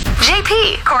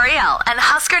JP, Coriel, and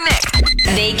Husker Nick.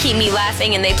 They keep me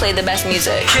laughing and they play the best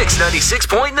music. Kicks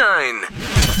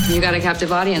 96.9. You got a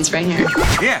captive audience right here.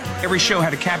 Yeah, every show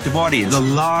had a captive audience. The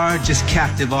largest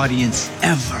captive audience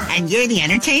ever. And you're the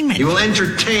entertainment. You will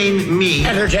entertain me.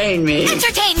 Entertain me.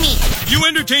 Entertain me. You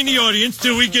entertain the audience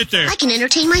till we get there. I can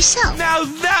entertain myself. Now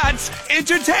that's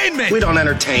entertainment. We don't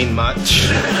entertain much.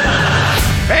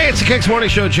 Hey, it's the Kicks Morning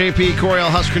Show. JP, Coriel,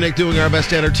 Husker Nick doing our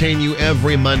best to entertain you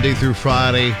every Monday through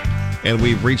Friday. And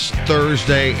we've reached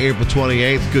Thursday, April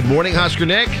 28th. Good morning, Husker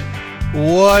Nick.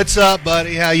 What's up,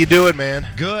 buddy? How you doing, man?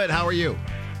 Good. How are you?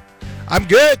 I'm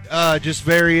good. Just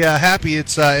very happy.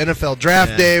 It's NFL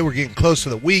Draft Day. We're getting close to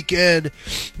the weekend.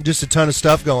 Just a ton of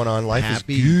stuff going on. Life is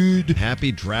good.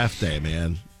 Happy Draft Day,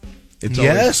 man.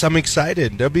 Yes, I'm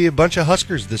excited. There'll be a bunch of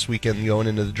Huskers this weekend going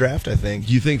into the draft, I think.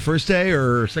 Do you think first day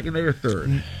or second day or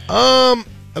third?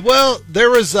 Well,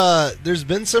 there's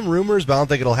been some rumors, but I don't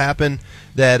think it'll happen,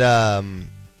 that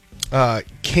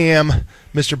Cam,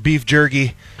 Mr. Beef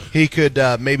Jerky, he could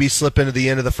maybe slip into the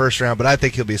end of the first round, but I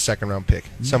think he'll be a second-round pick,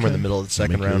 somewhere in the middle of the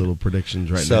second round. Little predictions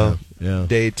right now. So,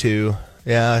 day 2.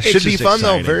 Yeah, should be fun,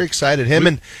 though. Very excited.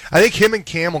 I think him and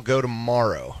Cam will go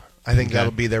tomorrow. I think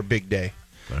that'll be their big day.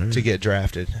 To get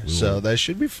drafted, so that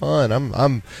should be fun.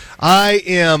 I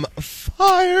am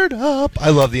fired up. I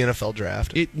love the NFL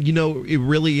draft. It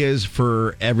really is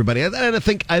for everybody, and I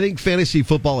think fantasy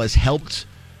football has helped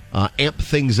amp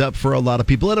things up for a lot of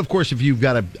people. And of course, if you've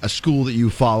got a school that you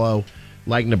follow,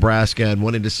 like Nebraska, and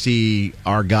wanting to see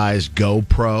our guys go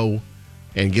pro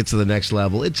and get to the next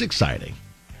level, it's exciting.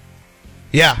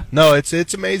 Yeah, no,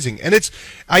 it's amazing, and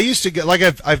I used to get, like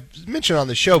I've mentioned on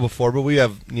the show before, but we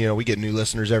have we get new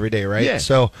listeners every day, right? Yeah.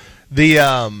 So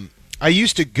I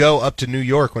used to go up to New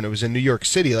York when it was in New York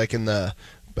City, like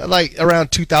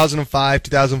around 2005,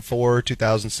 2004,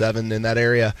 2007, in that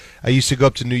area. I used to go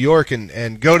up to New York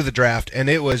and go to the draft, and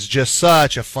it was just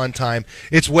such a fun time.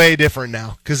 It's way different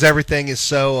now because everything is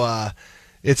so.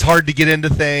 It's hard to get into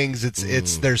things.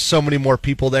 There's so many more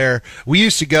people there. We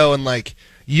used to go and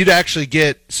you'd actually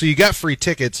you got free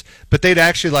tickets, but they'd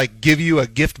actually give you a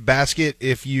gift basket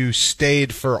if you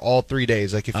stayed for all 3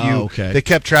 days. They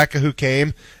kept track of who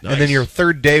came, nice. And then your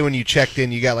third day when you checked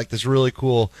in, you got this really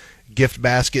cool gift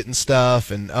basket and stuff,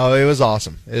 and it was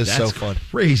awesome. It was so fun.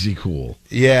 Crazy cool.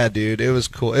 Yeah, dude, it was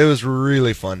cool. It was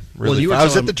really fun. Really fun. I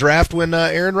was at the draft when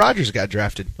Aaron Rodgers got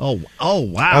drafted. Oh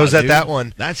wow! I was at that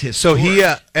one. That's his. So he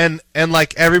and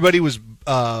everybody was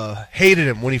hated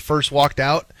him when he first walked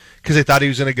out, because they thought he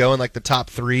was going to go in the top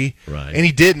 3, right? And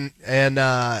he didn't. And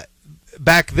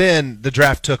back then, the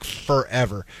draft took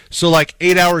forever. So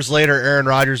 8 hours later, Aaron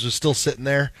Rodgers was still sitting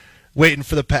there waiting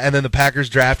for and then the Packers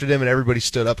drafted him, and everybody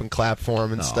stood up and clapped for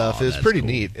him and stuff. It was pretty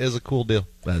neat. It was a cool deal.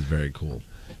 That's very cool.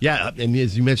 Yeah, and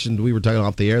as you mentioned, we were talking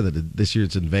off the air that this year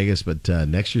it's in Vegas, but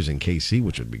next year's in KC,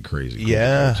 which would be crazy. Cool,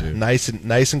 yeah, nice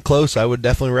and close. I would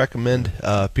definitely recommend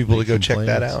people to go check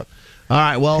that out. All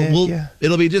right, well,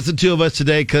 it'll be just the two of us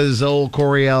today because old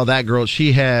Coriel, that girl,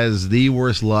 she has the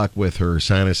worst luck with her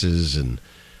sinuses. And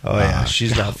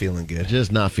she's not feeling good.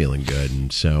 Just not feeling good.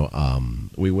 And so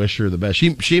we wish her the best.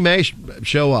 She may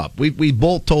show up. We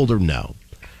both told her no.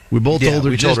 We both told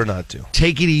her not to.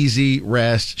 Take it easy,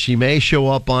 rest. She may show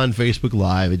up on Facebook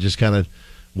Live. It just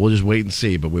we'll just wait and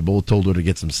see. But we both told her to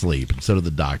get some sleep. And so did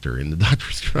the doctor. And the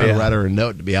doctor's trying to write her a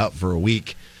note to be out for a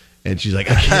week. And she's like,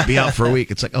 I can't be out for a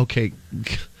week. It's like, okay,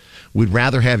 we'd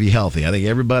rather have you healthy. I think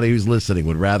everybody who's listening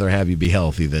would rather have you be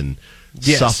healthy than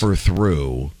suffer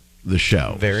through the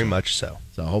show. Very much so.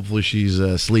 So hopefully she's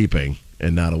sleeping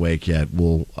and not awake yet.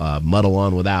 We'll muddle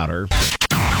on without her.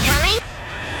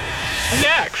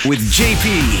 Next, with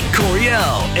JP,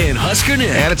 Coriel, and Husker Nick.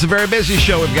 And it's a very busy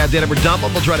show. We've got Jennifer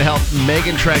Dumpel. We'll try to help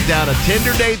Megan track down a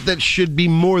Tinder date that should be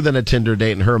more than a Tinder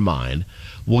date in her mind.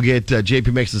 We'll get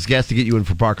JP makes his guest to get you in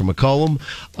for Parker McCollum.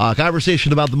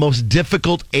 Conversation about the most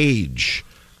difficult age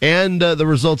and the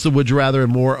results of Would You Rather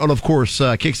and more. And, of course,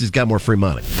 Kixie's got more free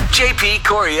money. JP,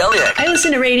 Coriel, Nick. I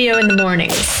listen to radio in the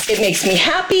mornings. It makes me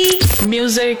happy.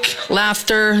 Music,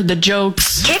 laughter, the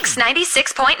jokes. Kicks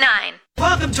 96.9.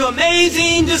 Welcome to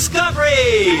Amazing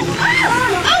Discovery.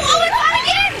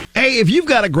 Hey, if you've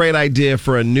got a great idea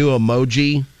for a new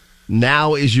emoji,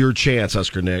 now is your chance,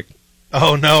 Husker Nick.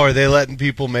 Oh, no. Are they letting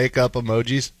people make up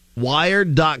emojis?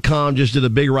 Wired.com just did a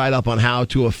big write-up on how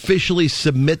to officially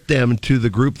submit them to the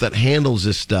group that handles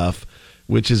this stuff,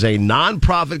 which is a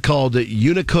nonprofit called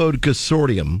Unicode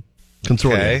Consortium.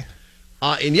 Okay.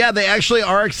 And, they actually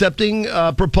are accepting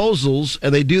proposals,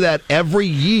 and they do that every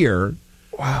year.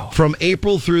 Wow. From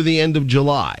April through the end of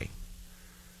July.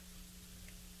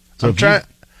 So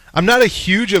I'm not a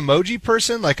huge emoji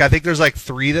person. Like, I think there's like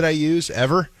 3 that I use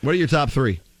ever. What are your top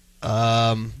 3?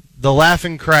 The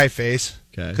laughing cry face.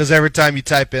 Okay. Because every time you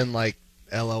type in like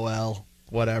LOL,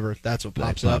 whatever, that's what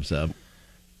pops up.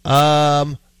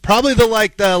 Probably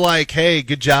the hey,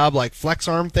 good job, like flex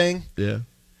arm thing. Yeah.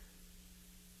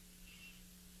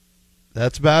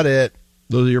 That's about it.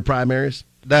 Those are your primaries?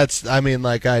 I am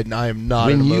not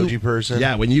an emoji person.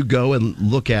 Yeah, when you go and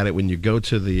look at it, when you go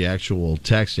to the actual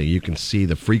texting, you can see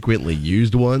the frequently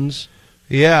used ones.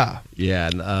 Yeah. Yeah.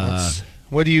 And,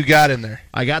 what do you got in there?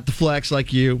 I got the flex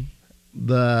like you,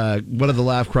 one of the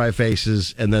laugh cry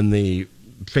faces, and then the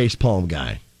face palm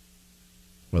guy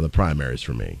were the primaries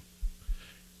for me.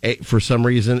 For some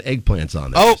reason, eggplant's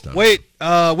on there. Oh, wait,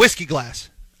 whiskey glass.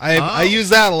 I use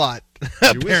that a lot.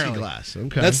 Your whiskey glass.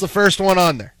 Okay. That's the first one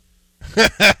on there.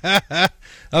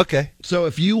 Okay. So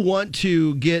if you want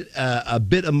to get a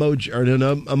bit emoji or an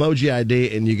emoji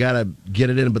ID and you got to get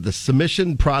it in, but the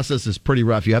submission process is pretty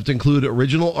rough. You have to include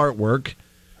original artwork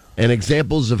and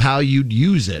examples of how you'd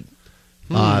use it.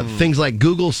 Things like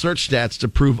Google search stats to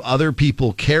prove other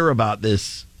people care about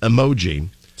this emoji.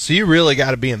 So you really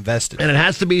got to be invested. And it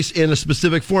has to be in a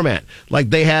specific format. Like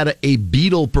they had a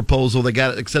Beetle proposal that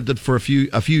got accepted for a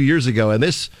few years ago, and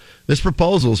this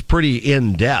proposal is pretty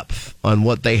in-depth on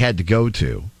what they had to go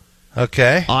to.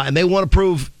 Okay. And they want to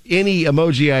prove any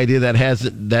emoji idea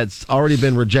that's already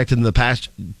been rejected in the past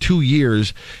 2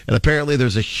 years. And apparently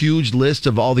there's a huge list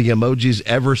of all the emojis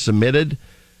ever submitted.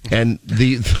 And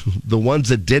the ones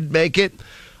that did make it,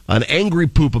 an angry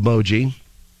poop emoji.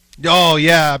 Oh,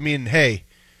 yeah. I mean, hey.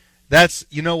 That's,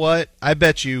 you know what? I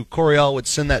bet you Coriel would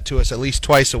send that to us at least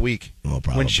twice a week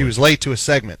when she was late to a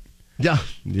segment. Yeah.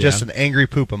 Just an angry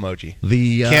poop emoji.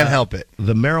 Can't help it.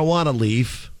 The marijuana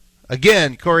leaf.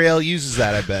 Again, Coriel uses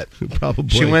that, I bet. Probably.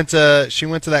 She went to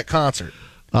that concert.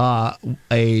 An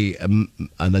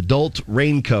adult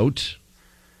raincoat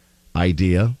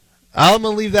idea. I'm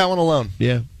going to leave that one alone.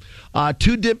 Yeah.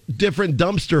 2 different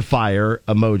dumpster fire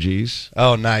emojis.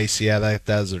 Oh, nice. Yeah,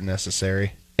 those are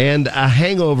necessary. And a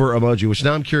hangover emoji, which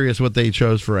now I'm curious what they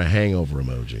chose for a hangover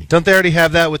emoji. Don't they already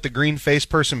have that with the green face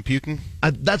person puking?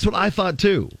 That's what I thought,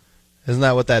 too. Isn't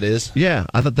that what that is? Yeah,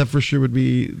 I thought that for sure would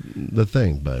be the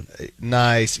thing, but...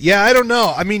 Nice. Yeah, I don't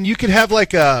know. I mean, you could have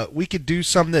we could do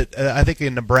something that I think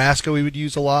in Nebraska we would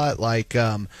use a lot, like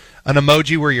an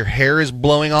emoji where your hair is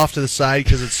blowing off to the side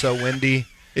because it's so windy.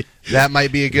 That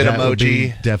might be a good emoji. Would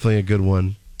be definitely a good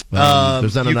one.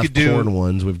 There's not enough corn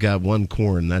ones. We've got one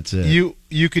corn. That's it.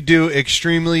 You could do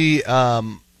extremely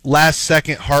last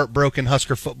second heartbroken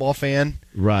Husker football fan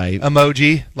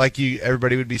emoji. Like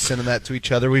everybody would be sending that to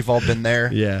each other. We've all been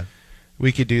there. Yeah,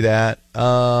 we could do that.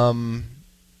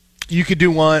 You could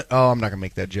do one. Oh, I'm not gonna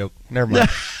make that joke. Never mind.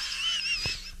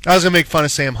 I was gonna make fun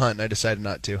of Sam Hunt, and I decided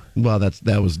not to. Well, that's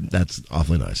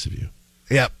awfully nice of you.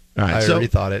 Yep. All right. I already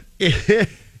thought it.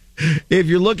 If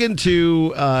you're looking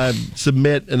to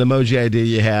submit an emoji idea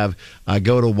you have,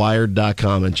 go to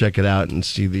wired.com and check it out and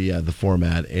see the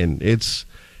format. And it's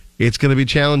going to be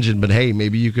challenging, but hey,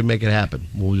 maybe you can make it happen.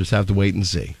 We'll just have to wait and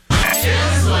see.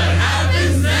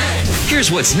 Here's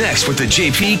what's next with the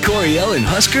JP, Coriel, and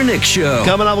Husker Nick show.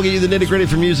 Coming up, we'll get you the nitty-gritty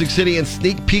from Music City and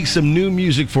sneak peek some new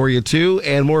music for you, too,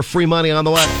 and more free money on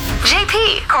the way.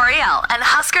 JP, Coriel, and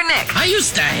Husker Nick. I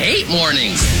used to hate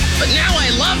mornings, but now I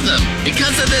love them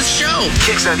because of this show.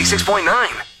 Kicks 96.9.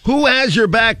 Who has your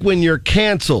back when you're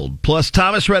canceled? Plus,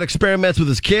 Thomas Rhett experiments with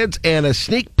his kids and a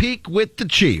sneak peek with the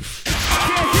Chief.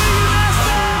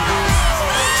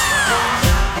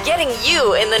 Getting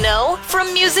you in the know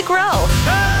from Music Row.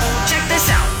 Check this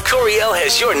out. Coriel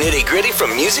has your nitty-gritty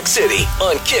from Music City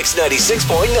on Kicks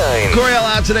 96.9. Coriel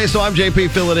out today, so I'm JP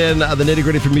filling in the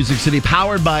nitty-gritty from Music City,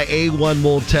 powered by A1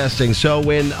 Mold Testing. So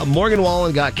when Morgan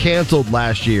Wallen got canceled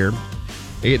last year,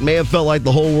 it may have felt like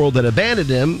the whole world had abandoned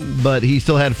him, but he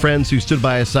still had friends who stood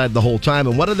by his side the whole time,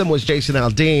 and one of them was Jason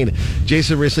Aldean.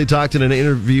 Jason recently talked in an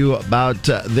interview about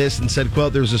this and said,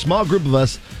 quote, "There's a small group of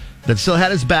us that still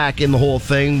had his back in the whole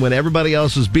thing when everybody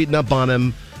else was beating up on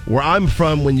him. Where I'm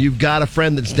from, when you've got a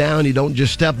friend that's down, you don't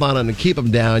just step on them and keep them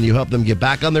down. You help them get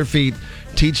back on their feet,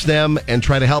 teach them, and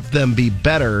try to help them be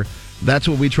better. That's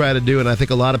what we try to do, and I think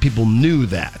a lot of people knew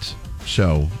that.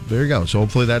 So there you go. So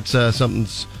hopefully that's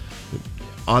something's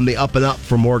on the up and up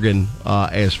for Morgan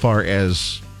as far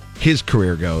as his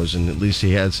career goes, and at least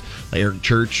he has Eric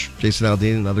Church, Jason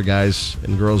Aldean, and other guys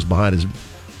and girls on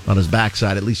his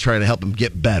backside, at least trying to help him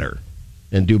get better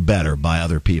and do better by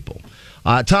other people.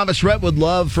 Thomas Rhett would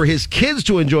love for his kids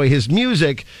to enjoy his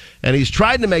music, and he's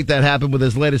tried to make that happen with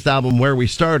his latest album, Where We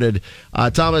Started.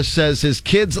 Thomas says his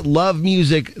kids love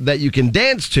music that you can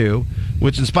dance to,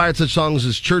 which inspired such songs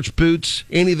as Church Boots,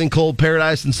 Anything Cold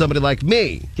Paradise, and Somebody Like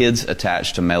Me. Kids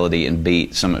attach to melody and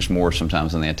beat so much more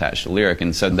sometimes than they attach to lyric,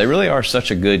 and so they really are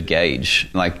such a good gauge.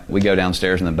 Like, we go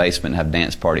downstairs in the basement and have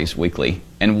dance parties weekly,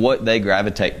 and what they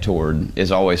gravitate toward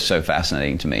is always so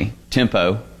fascinating to me.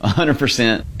 Tempo,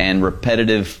 100%, and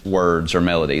repetitive words or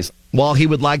melodies. While he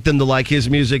would like them to like his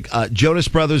music, Jonas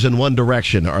Brothers and One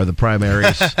Direction are the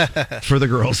primaries for the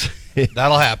girls.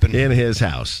 That'll happen. In his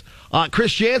house.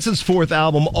 Chris Jansen's fourth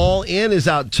album, All In, is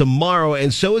out tomorrow,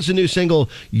 and so is a new single,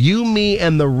 You, Me,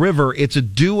 and the River. It's a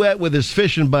duet with his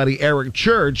fishing buddy, Eric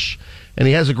Church, and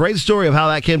he has a great story of how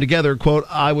that came together. Quote,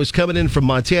 I was coming in from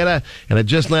Montana, and I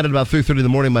just landed about 3:30 in the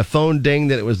morning. My phone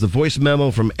dinged, and it was the voice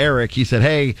memo from Eric. He said,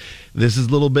 hey, this is a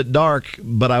little bit dark,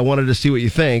 but I wanted to see what you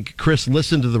think. Chris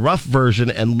listened to the rough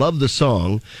version and loved the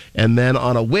song, and then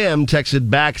on a whim texted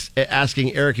back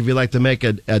asking Eric if he'd like to make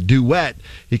a duet.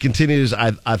 He continues,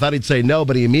 I thought he'd say no,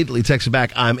 but he immediately texted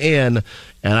back, I'm in.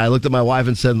 And I looked at my wife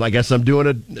and said, I guess I'm doing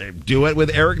a duet with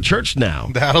Eric Church now.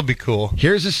 That'll be cool.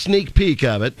 Here's a sneak peek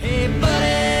of it. Hey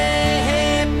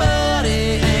buddy,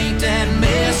 ain't that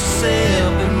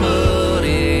Mississippi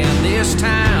muddy? And this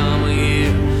time of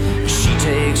year, she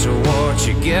takes her what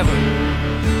you give her.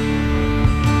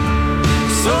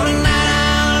 So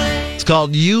tonight it's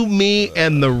called You, Me,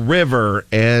 and the River,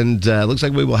 and looks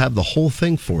like we will have the whole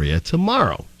thing for you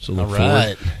tomorrow. So look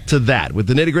forward to that. With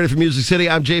the Nitty Gritty from Music City,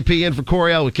 I'm JP in for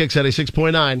Coriel with Kicks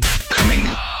 86.9. Coming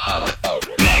up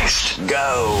next.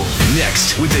 Go.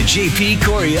 Next with the JP,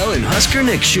 Coriel, and Husker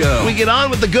Nick show. We get on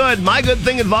with the good. My good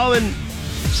thing involving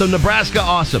some Nebraska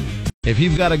awesome. If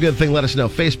you've got a good thing, let us know.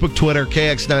 Facebook, Twitter,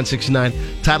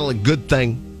 KX969. Title it Good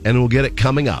Thing, and we'll get it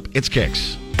coming up. It's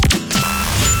Kicks.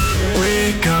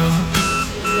 wake up.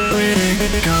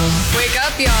 Wake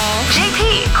up, y'all.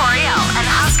 JP, Coriel, and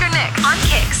Husker Nick on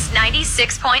Kicks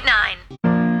 96.9.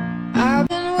 I've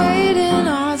been waiting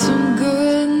on some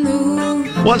good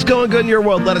news. What's going good in your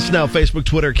world? Let us know. Facebook,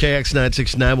 Twitter,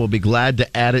 KX969. We'll be glad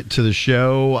to add it to the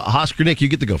show. Husker Nick, you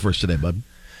get to go first today, bud.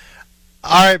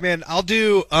 All right, man. I'll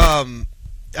do.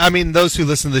 Those who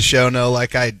listen to the show know,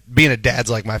 being a dad's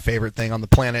like my favorite thing on the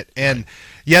planet. And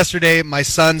yesterday, my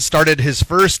son started his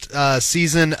first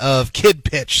season of kid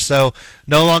pitch. So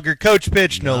no longer coach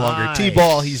pitch, no longer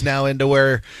T-ball. He's now into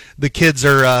where the kids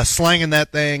are slanging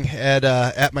that thing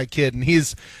at my kid. And he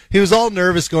was all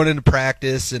nervous going into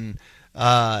practice, and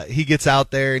he gets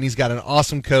out there and he's got an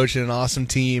awesome coach and an awesome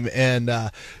team. And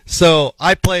so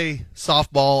I play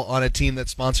softball on a team that's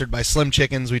sponsored by Slim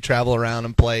Chickens. We travel around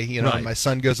and play, and my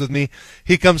son goes with me.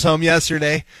 He comes home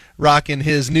yesterday rocking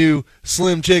his new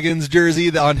Slim Chickens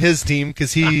jersey on his team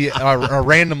because he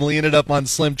randomly ended up on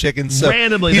Slim Chickens. So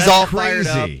randomly, he's that's all crazy.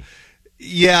 fired up.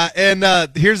 Yeah,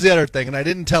 and here's the other thing, and I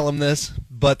didn't tell him this,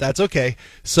 but that's okay.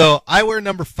 So I wear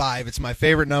number 5. It's my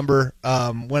favorite number.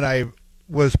 When I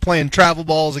was playing travel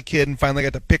ball as a kid and finally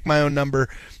got to pick my own number,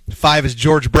 5 is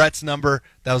George Brett's number.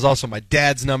 That was also my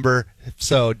dad's number.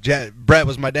 So Brett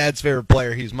was my dad's favorite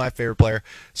player. He's my favorite player.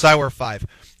 So I wear 5.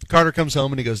 Carter comes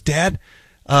home and he goes, Dad,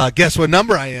 guess what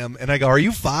number I am? And I go, are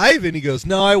you 5? And he goes,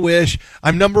 no, I wish.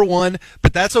 I'm number 1,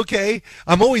 but that's okay.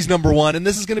 I'm always number 1, and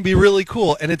this is going to be really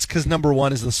cool. And it's because number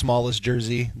 1 is the smallest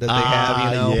jersey that they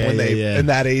have, when they in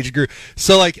that age group.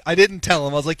 So, I didn't tell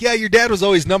him. I was like, yeah, your dad was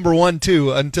always number 1,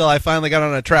 too, until I finally got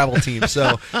on a travel team.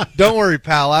 So, don't worry,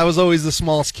 pal. I was always the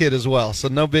smallest kid as well. So,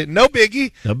 no biggie. No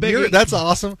biggie. That's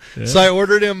awesome. Yeah. So, I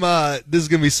ordered him, this is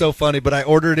going to be so funny, but I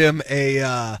ordered him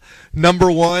a number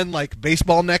 1,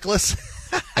 baseball necklace.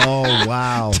 Oh,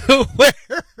 wow. To wear.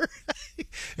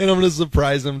 And I'm going to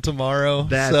surprise him tomorrow.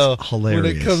 That's hilarious.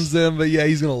 When it comes in, but yeah,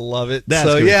 he's going to love it.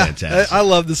 That's fantastic. I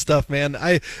love this stuff, man.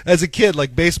 As a kid,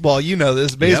 baseball,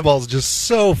 this. Baseball is just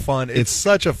so fun. It's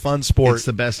such a fun sport. It's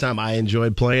the best time. I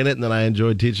enjoyed playing it, and then I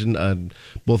enjoyed teaching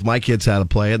both my kids how to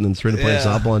play it, and then Serena playing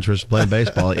softball and Trisha playing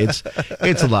baseball.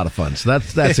 It's a lot of fun. So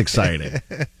that's exciting.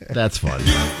 That's fun.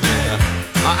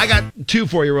 I got 2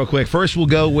 for you real quick. First, we'll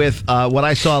go with what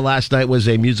I saw last night was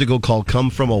a musical called Come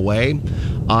From Away,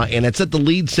 and it's at the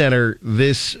Lead Center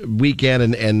this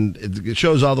weekend, and it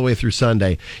shows all the way through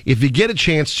Sunday. If you get a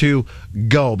chance to,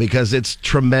 go, because it's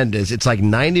tremendous. It's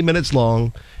 90 minutes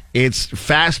long. It's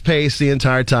fast-paced the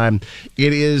entire time.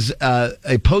 It is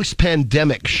a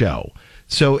post-pandemic show.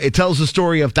 So it tells the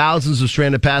story of thousands of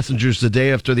stranded passengers the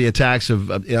day after the attacks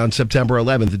on September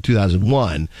 11th of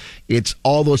 2001. It's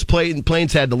all those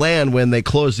planes had to land when they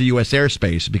closed the U.S.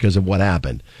 airspace because of what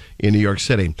happened in New York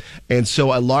City. And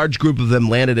so a large group of them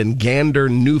landed in Gander,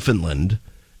 Newfoundland.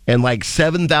 And like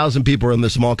 7,000 people are in the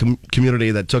small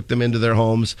community that took them into their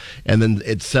homes. And then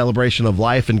it's celebration of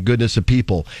life and goodness of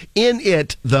people. In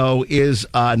it, though, is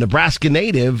Nebraska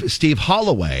native Steve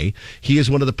Holloway. He is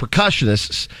one of the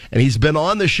percussionists, and he's been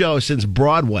on the show since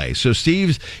Broadway. So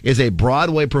Steve is a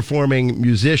Broadway performing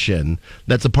musician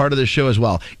that's a part of the show as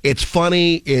well. It's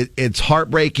funny. It's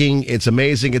heartbreaking. It's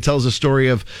amazing. It tells the story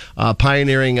of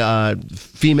pioneering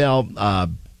female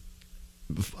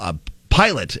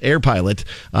air pilot,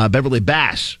 Beverly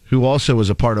Bass, who also was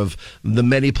a part of the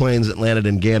many planes that landed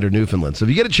in Gander, Newfoundland. So if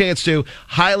you get a chance to,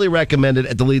 highly recommend it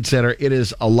at the Lead Center. It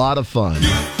is a lot of fun.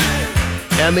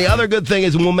 And the other good thing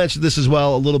is, and we'll mention this as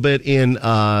well a little bit in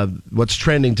what's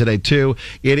trending today, too.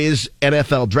 It is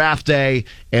NFL Draft Day,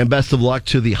 and best of luck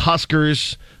to the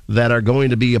Huskers that are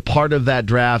going to be a part of that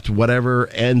draft, whatever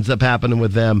ends up happening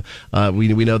with them. We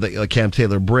know that Cam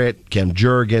Taylor-Britt, Cam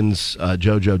Jurgens,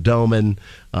 JoJo Domann,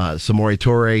 Samori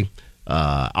Toure,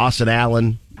 Austin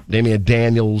Allen, Damian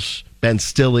Daniels, Ben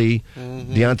Stille,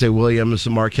 Deontay Williams,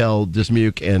 Markel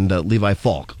Dismuke, and Levi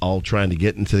Falk, all trying to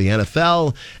get into the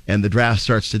NFL. And the draft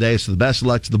starts today, so the best of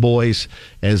luck to the boys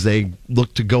as they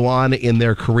look to go on in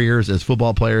their careers as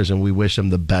football players, and we wish them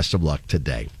the best of luck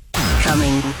today.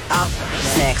 Coming up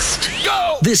next.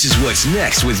 Go! This is What's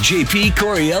Next with JP,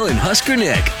 Coriel, and Husker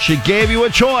Nick. She gave you a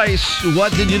choice.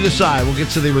 What did you decide? We'll get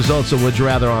to the results of Would You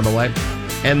Rather on the way.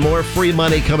 And more free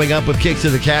money coming up with Kicks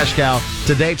to the Cash Cow.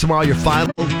 Today, tomorrow, your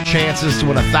final chances to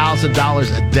win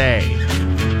 $1,000 a day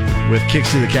with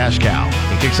Kicks to the Cash Cow.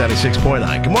 And Kicks out at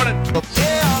 6.9. Good morning.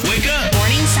 Wake up!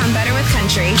 Mornings sound better with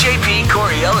country. JP,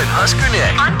 Coriel, and Husker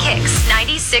Nick. On Kicks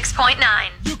 96.9.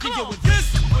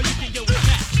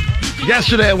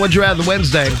 Yesterday on Would You Rather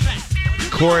Wednesday,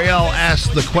 Coriel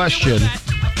asked the question,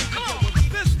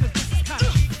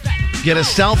 get a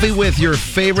selfie with your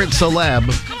favorite celeb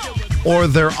or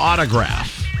their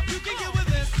autograph.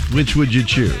 Which would you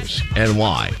choose and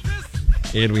why?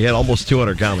 And we had almost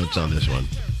 200 comments on this one.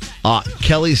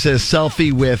 Kelly says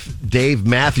selfie with Dave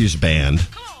Matthews Band.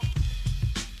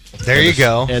 There you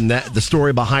go. And the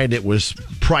story behind it was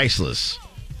priceless.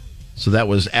 So that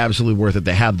was absolutely worth it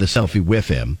to have the selfie with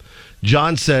him.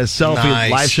 John says selfie,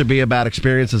 nice. Life should be about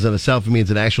experiences, and a selfie means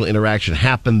an actual interaction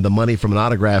happened. The money from an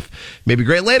autograph may be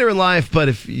great later in life, but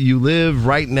if you live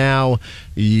right now,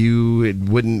 you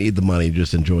wouldn't need the money.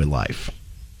 Just enjoy life.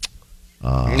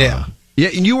 Yeah. Yeah,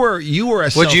 you were a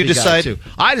selfie What'd you decide? guy, too.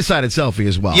 I decided selfie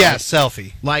as well. Yeah,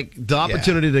 selfie. Like the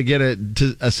opportunity to get a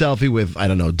selfie with, I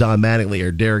don't know, Don Mattingly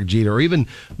or Derek Jeter or even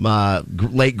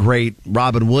late, great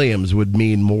Robin Williams would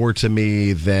mean more to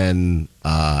me than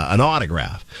an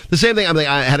autograph. The same thing,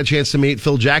 I had a chance to meet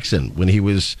Phil Jackson when he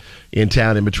was in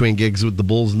town in between gigs with the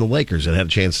Bulls and the Lakers, and had a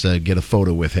chance to get a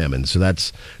photo with him. And so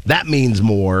that means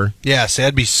more. Yes,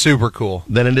 that'd be super cool.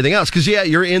 Than anything else. Because, yeah,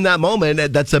 you're in that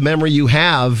moment. That's a memory you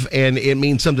have, and it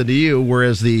means something to you,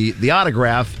 whereas the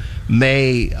autograph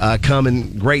may come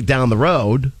in great down the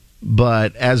road,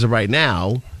 but as of right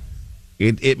now,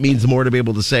 it means more to be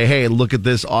able to say, hey, look at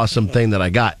this awesome thing that I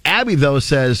got. Abby, though,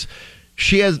 says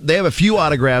they have a few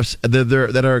autographs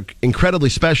that are incredibly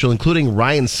special, including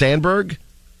Ryan Sandberg.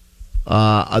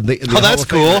 That's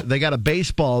cool. They got a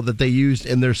baseball that they used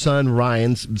in their son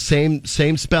Ryan's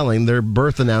same spelling, their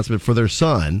birth announcement for their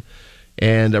son,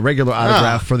 and a regular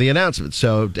autograph for the announcement.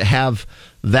 So to have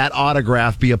that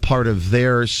autograph be a part of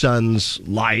their son's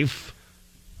life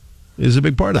is a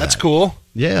big part of that. That's cool.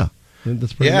 Yeah,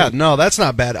 that's pretty good. No, that's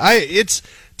not bad.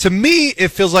 To me, it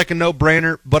feels like a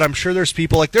no-brainer, but I'm sure there's a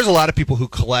a lot of people who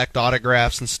collect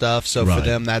autographs and stuff, so for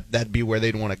them, that'd be where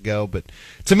they'd want to go. But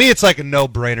to me, it's like a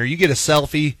no-brainer. You get a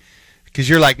selfie because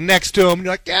you're like next to them, and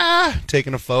you're like,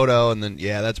 taking a photo, and then,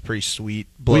 that's pretty sweet.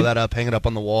 Blow that up, hang it up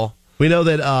on the wall. We know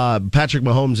that Patrick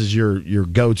Mahomes is your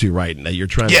go-to right now. You're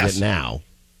trying to get now.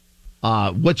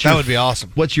 That would be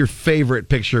awesome. What's your favorite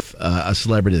picture of a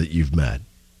celebrity that you've met?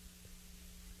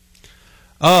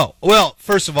 Oh, well,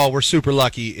 first of all, we're super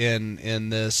lucky in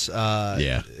this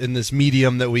in this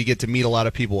medium that we get to meet a lot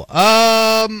of people.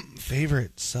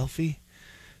 Favorite selfie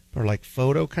or like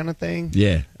photo kind of thing?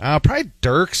 Yeah. Probably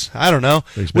Dirks. I don't know.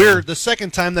 The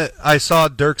second time that I saw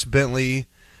Dirks Bentley,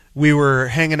 we were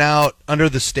hanging out under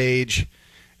the stage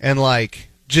and like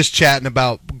just chatting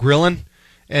about grilling,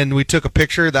 and we took a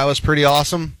picture. That was pretty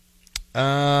awesome.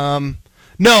 No,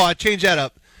 I changed that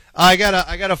up. I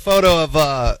got a photo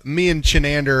of me and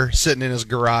Chenander sitting in his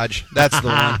garage. That's the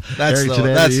one. That's Eric the Chenander,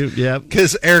 one. That's yep.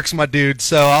 because Eric's my dude.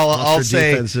 So I'll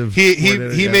say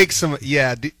he makes some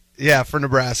for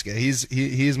Nebraska.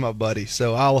 He's my buddy.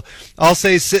 So I'll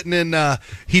say sitting in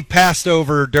he passed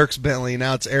over Dirks Bentley.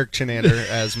 Now it's Eric Chenander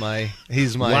as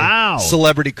he's my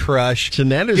celebrity crush.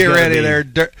 Chenander's get ready there,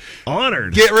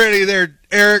 honored. Get ready there,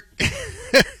 Eric.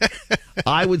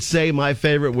 I would say my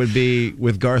favorite would be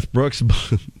with Garth Brooks.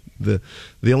 The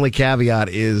only caveat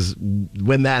is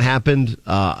when that happened,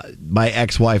 my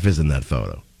ex-wife is in that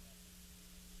photo.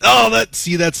 Oh,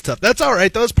 that's tough. That's all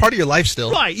right. That was part of your life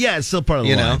still. Right, yeah, it's still part of the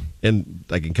You line. know? And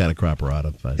I can kind of crop her out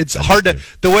of it. It's hard to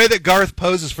the way that Garth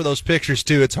poses for those pictures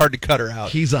too. It's hard to cut her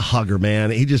out. He's a hugger, man.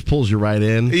 He just pulls you right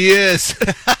in. Yes,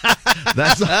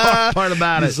 that's the hard part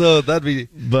about it. So that'd be.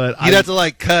 But you'd have to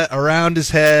like cut around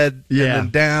his head, Yeah. and then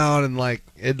down, and like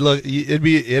it'd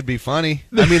be funny.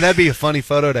 I mean, that'd be a funny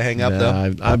photo to hang up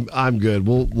though. I'm good.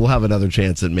 We'll have another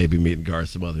chance at maybe meeting Garth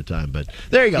some other time. But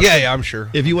there you go. Yeah, I'm sure.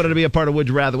 If you wanted to be a part of Would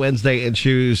You Rather Wednesday and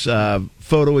choose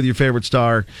photo with your favorite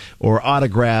star or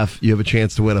autograph, you have a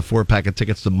chance to win a 4-pack of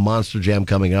tickets to Monster Jam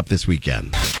coming up this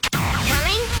weekend.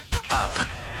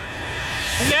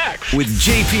 Next. With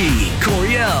JP,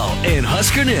 Coriel, and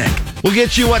Husker Nick. We'll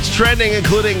get you what's trending,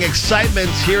 including excitement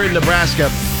here in Nebraska.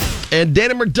 And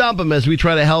Dana Merdumpum as we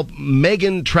try to help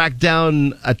Megan track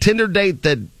down a Tinder date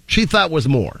that she thought was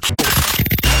more.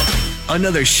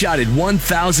 Another shot at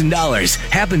 $1,000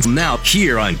 happens now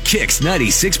here on Kix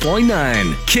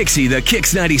 96.9. Kixie, the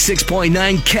Kix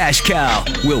 96.9 cash cow,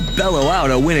 will bellow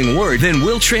out a winning word, then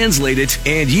we'll translate it,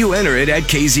 and you enter it at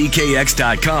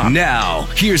kzkx.com. Now,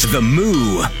 here's the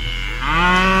moo. All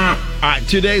right,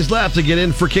 2 days left to get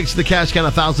in for Kicks the Cash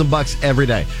Count, $1,000 every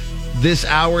day. This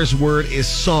hour's word is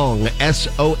song,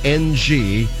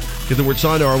 S-O-N-G. Get the word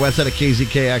song to our website at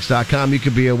kzkx.com. You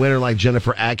could be a winner like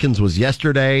Jennifer Atkins was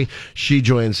yesterday. She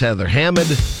joins Heather Hammond,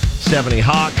 Stephanie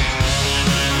Hawk,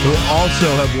 who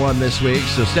also have won this week.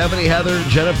 So Stephanie, Heather,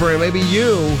 Jennifer, and maybe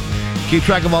you. Keep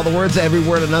track of all the words. Every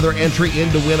word, another entry in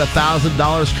to win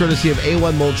 $1,000 courtesy of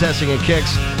A1 Mold Testing and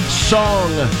Kicks. Song,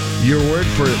 your word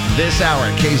for this hour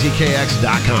at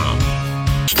kzkx.com.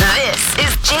 This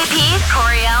is JP,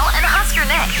 Coriel, and Husker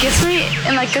Nick. Gets me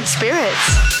in like good spirits.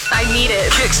 I need it.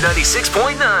 Kix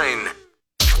 96.9.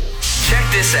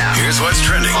 Check this out. Here's what's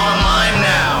trending online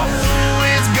now.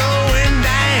 It's going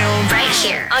down. Right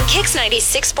here on Kix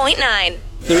 96.9.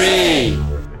 3.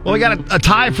 Well, we got a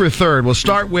tie for third. We'll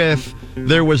start with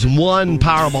there was one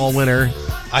Powerball winner.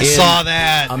 I saw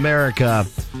that. America.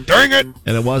 Dang it.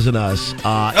 And it wasn't us.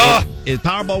 It's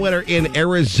Powerball winner in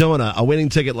Arizona. A winning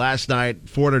ticket last night,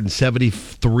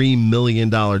 $473 million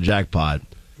jackpot.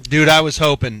 Dude, I was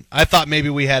hoping. I thought maybe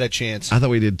we had a chance. I thought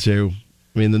we did too.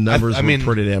 I mean, the numbers were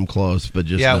pretty damn close, but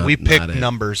just we picked not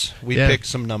numbers. We picked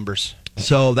some numbers.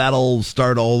 So that'll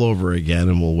start all over again,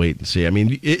 and we'll wait and see. I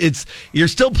mean, you're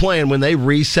still playing when they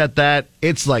reset that.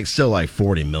 It's still like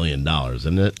 $40 million,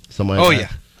 isn't it? Something like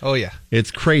that. Oh yeah.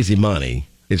 It's crazy money.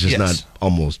 It's just not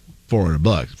almost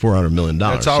 $400 million.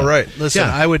 That's all right. Listen,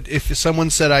 I would if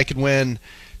someone said I could win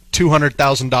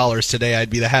 $200,000 today, I'd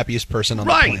be the happiest person on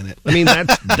the planet. I mean,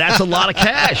 that's a lot of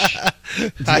cash.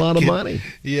 It's a lot of money.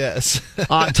 Yes.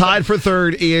 Tied for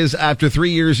third is, after 3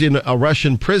 years in a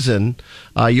Russian prison,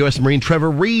 U.S. Marine Trevor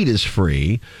Reed is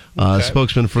free.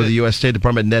 Spokesman for the U.S. State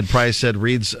Department, Ned Price, said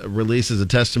Reed's release is a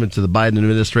testament to the Biden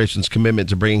administration's commitment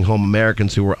to bringing home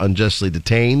Americans who were unjustly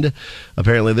detained.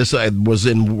 Apparently, this was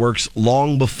in works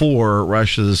long before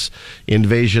Russia's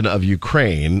invasion of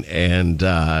Ukraine, and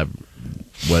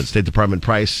what State Department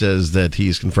Price says that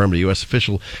he's confirmed a U.S.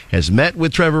 official has met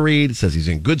with Trevor Reed, says he's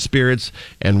in good spirits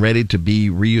and ready to be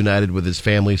reunited with his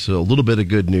family. So a little bit of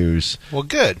good news. Well,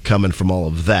 good. Coming from all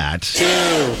of that.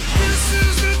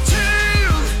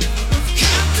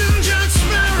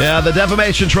 Yeah, the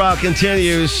defamation trial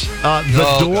continues.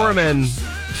 The doorman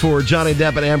for Johnny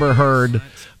Depp and Amber Heard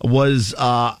was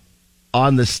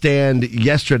on the stand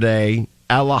yesterday.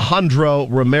 Alejandro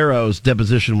Romero's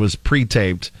deposition was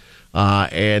pre-taped.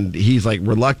 And he's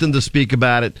reluctant to speak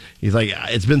about it. He's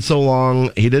it's been so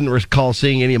long. He didn't recall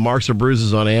seeing any marks or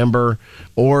bruises on Amber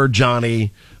or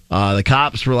Johnny. The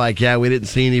cops were we didn't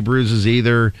see any bruises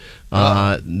either.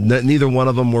 Neither one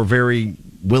of them were very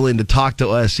willing to talk to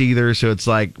us either. So it's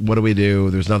what do we do?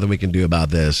 There's nothing we can do about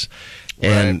this. Right.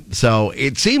 And so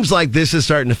it seems like this is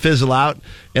starting to fizzle out.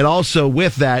 And also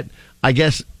with that, I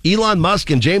guess Elon Musk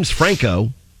and James Franco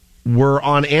were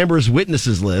on Amber's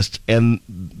witnesses list, and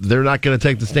they're not going to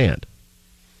take the stand.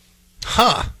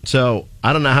 Huh. So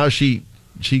I don't know how she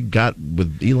got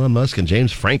with Elon Musk and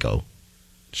James Franco.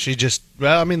 She just,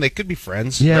 well, I mean, they could be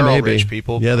friends. Yeah, They're maybe. all rich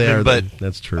people. Yeah, they are. But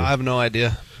that's true. I have no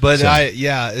idea. But So-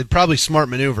 it's probably smart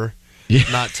maneuver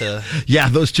not to. Yeah,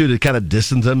 those two to kind of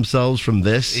distance themselves from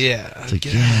this. Yeah. It's like,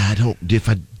 if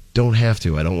I don't have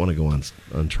to, I don't want to go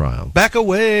on trial. Back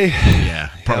away. Yeah,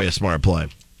 probably a smart play.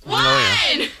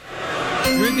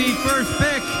 With the first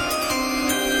pick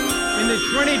in the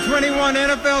 2021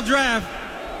 NFL Draft,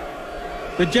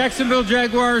 the Jacksonville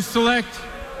Jaguars select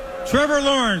Trevor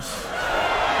Lawrence,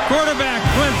 quarterback,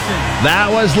 Clemson. That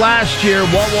was last year.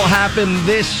 What will happen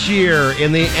this year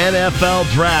in the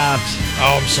NFL Draft?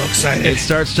 Oh, I'm so excited. It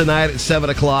starts tonight at 7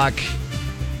 o'clock.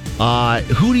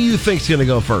 Who do you think's going to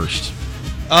go first?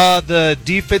 The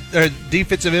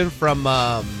defensive end from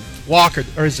Walker,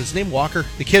 or is his name Walker?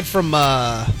 The kid from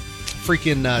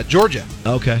freaking Georgia.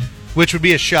 Okay. Which would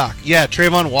be a shock. Yeah,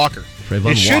 Trayvon Walker. Trayvon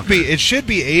Walker. It should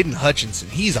be Aiden Hutchinson.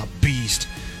 He's a beast.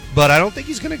 But I don't think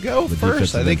he's going to go The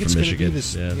first. I defensive think end it's from going to be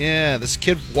Michigan. this this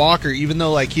kid Walker, even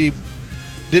though like he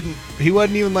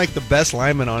wasn't even like the best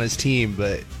lineman on his team,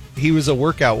 but he was a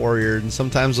workout warrior, and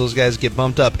sometimes those guys get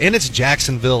bumped up. And it's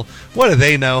Jacksonville. What do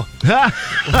they know?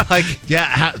 I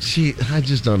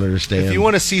just don't understand. If you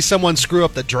want to see someone screw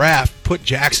up the draft, put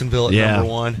Jacksonville at number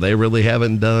one. They really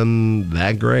haven't done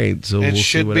that great, so It we'll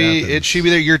should see what be. happens. It should be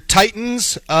there. Your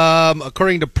Titans,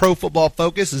 according to Pro Football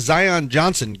Focus, Zion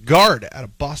Johnson, guard out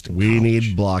of Boston. We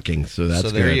need blocking, so that's So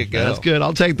there good. you go. That's good.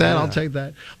 I'll take that. Yeah. I'll take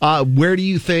that. Where do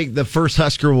you think the first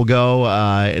Husker will go,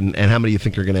 and how many do you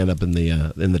think are going to end up in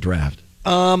the draft?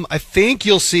 I think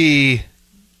you'll see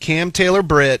Cam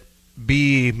Taylor-Britt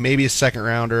be maybe a second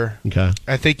rounder. Okay.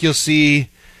 I think you'll see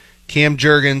Cam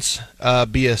Jurgens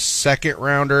be a second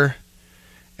rounder,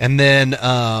 and then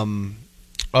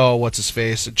what's his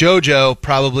face? JoJo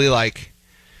probably like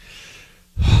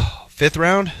fifth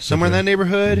round, somewhere in that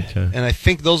neighborhood. Okay. And I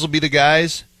think those will be the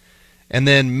guys. And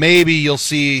then maybe you'll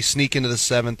see sneak into the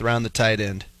seventh round the tight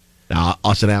end.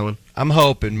 Austin Allen. I'm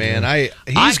hoping, man.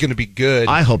 He's going to be good.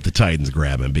 I hope the Titans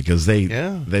grab him because they've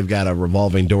got a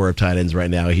revolving door of tight ends right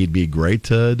now. He'd be great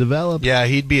to develop. Yeah,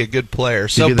 he'd be a good player.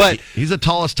 He's the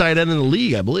tallest tight end in the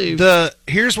league, I believe.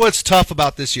 Here's what's tough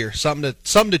about this year. Something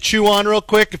to chew on real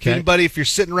quick. If you're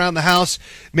sitting around the house,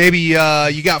 maybe you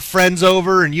got friends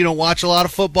over and you don't watch a lot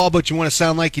of football, but you want to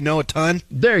sound like you know a ton.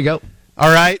 There you go.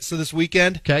 All right, so this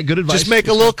weekend, okay, good advice. Just make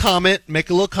a little comment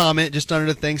just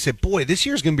under the thing. Say, boy, this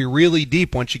year's going to be really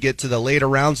deep once you get to the later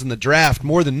rounds in the draft,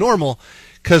 more than normal.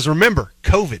 Because remember,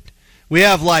 COVID. We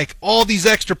have like all these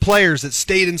extra players that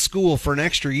stayed in school for an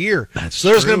extra year. So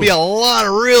there's going to be a lot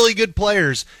of really good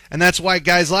players, and that's why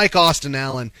guys like Austin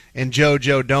Allen and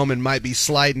JoJo Domann might be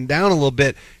sliding down a little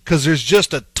bit because there's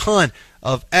just a ton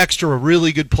of extra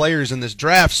really good players in this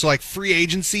draft. So like free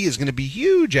agency is going to be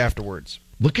huge afterwards.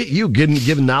 Look at you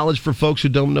giving knowledge for folks who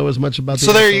don't know as much about the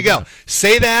So there NFL you go. draft.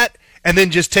 Say that, and then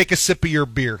just take a sip of your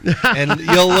beer, and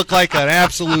you'll look like an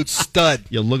absolute stud.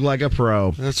 You'll look like a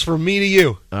pro. That's from me to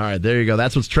you. All right, there you go.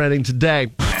 That's what's trending today.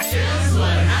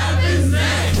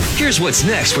 Here's what's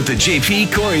next with the JP,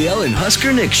 Coriel, and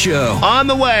Husker Nick show. On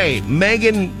the way,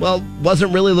 Megan,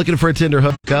 wasn't really looking for a Tinder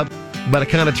hookup,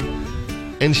 but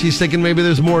and she's thinking maybe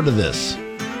there's more to this.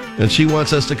 And she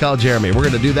wants us to call Jeremy. We're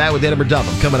going to do that with Edinburgh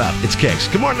Dublin coming up. It's Kicks.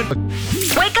 Good morning.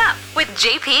 Wake up with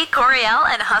JP, Coriel,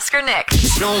 and Husker Nick.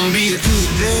 Don't be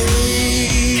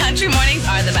today. Country mornings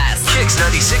are the best. Kicks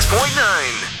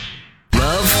 96.9.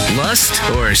 Love, lust,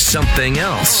 or something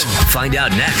else? Find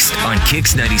out next on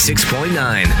Kicks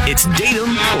 96.9. It's Date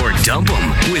 'em or Dump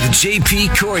 'em with JP,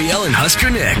 Coriel, and Husker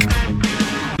Nick.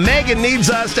 Megan needs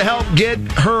us to help get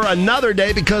her another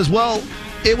day because,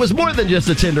 it was more than just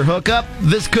a Tinder hookup.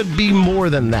 This could be more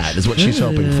than that, is what she's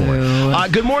hoping for.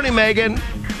 Good morning, Megan.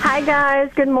 Hi, guys.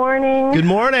 Good morning. Good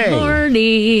morning.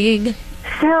 Morning.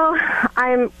 So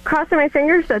I'm crossing my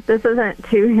fingers that this isn't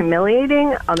too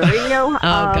humiliating on the radio.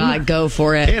 God, go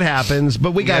for it. It happens,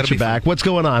 but we got your back. What's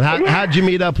going on? How'd you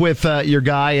meet up with your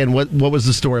guy, and what was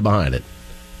the story behind it?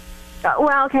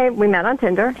 We met on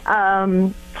Tinder.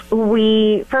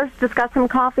 We first discussed some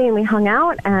coffee, and we hung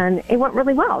out, and it went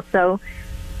really well. So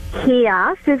he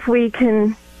asked if we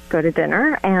can go to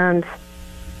dinner, and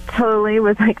totally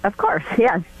was like, of course,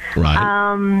 yes.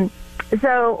 Right.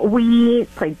 So we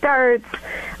played darts,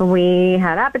 we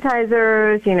had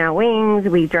appetizers, wings,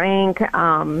 we drank,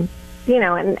 and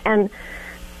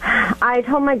I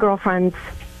told my girlfriends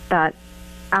that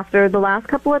after the last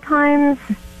couple of times,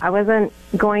 I wasn't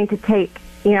going to take,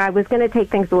 I was going to take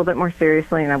things a little bit more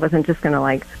seriously, and I wasn't just going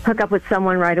to, hook up with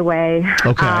someone right away.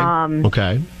 Okay.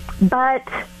 Okay. But,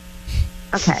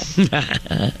 okay.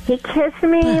 He kissed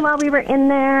me while we were in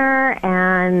there,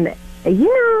 and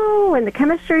when the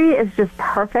chemistry is just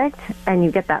perfect and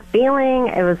you get that feeling,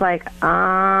 it was like,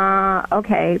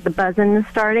 okay, the buzzing is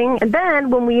starting. And then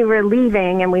when we were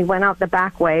leaving and we went out the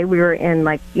back way, we were in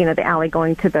the alley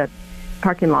going to the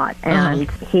parking lot, and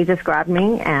he just grabbed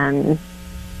me and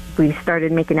we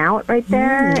started making out right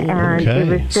there, and it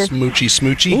was just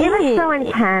smoochy. It was so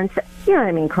intense. You know what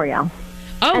I mean, Coriel?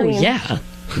 Yeah.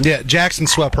 Yeah, Jackson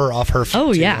swept her off her feet.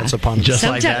 Oh, yeah. Once upon Just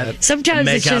like that. Sometimes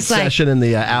it's Make-out just like session in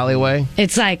the alleyway.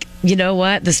 it's like, you know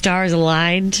what? The stars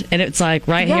aligned, and it's like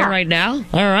right here, right now.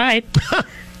 All right. All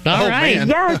right. Man.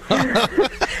 Yes.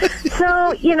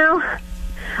 So,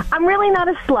 I'm really not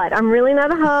a slut. I'm really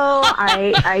not a hoe.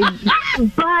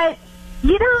 But,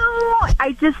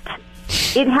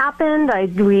 it happened.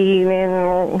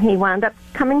 He wound up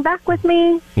coming back with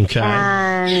me. Okay.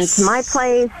 And to my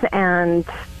place, and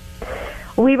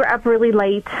we were up really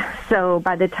late. So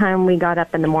by the time we got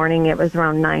up in the morning, it was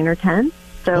around 9 or 10.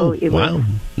 So it was... Wow.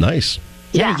 Nice.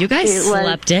 Yeah, you guys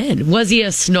slept in. Was he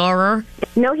a snorer?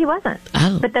 No, he wasn't.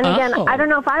 Oh. But then again, I don't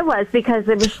know if I was because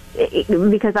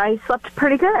I slept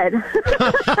pretty good.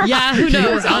 Yeah, who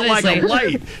knows? Out like Honestly, a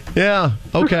light. Yeah.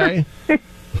 Okay.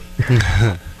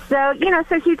 So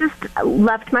so he just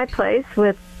left my place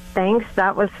with thanks.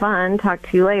 That was fun. Talk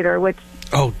to you later. Which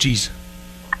Oh, jeez.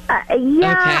 yeah,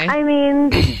 Okay. I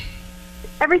mean,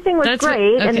 everything was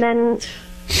great, and then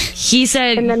he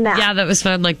said, and then "Yeah, that was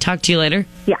fun. Like, talk to you later."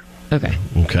 Yeah. Okay.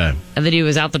 Okay. And then he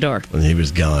was out the door. And he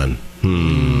was gone.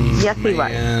 Yes, he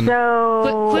was.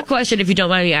 So Quick question, if you don't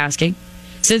mind me asking,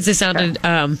 since it sounded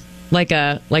like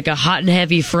a hot and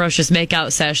heavy, ferocious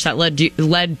makeout sesh that led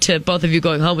to both of you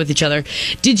going home with each other,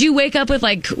 did you wake up with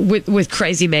with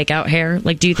crazy makeout hair?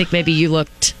 Like, do you think maybe you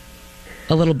looked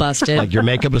a little busted? Like your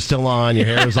makeup was still on, your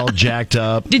hair was all jacked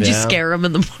up. Did you scare him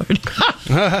in the morning?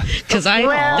 Because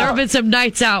there have been some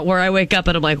nights out where I wake up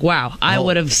and I'm like, wow, I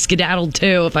would have skedaddled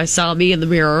too if I saw me in the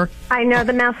mirror. I know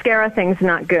the mascara thing's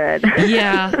not good.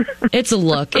 Yeah, it's a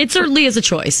look. It certainly is a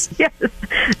choice. Yes.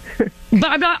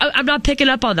 But I'm not picking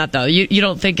up on that though. You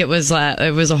don't think it was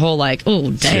a whole like,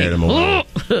 oh Scared him dang. away.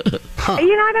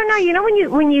 I don't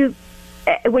know.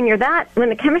 When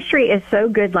the chemistry is so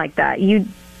good like that, you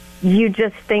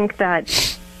just think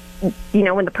that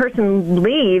when the person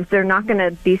leaves, they're not going to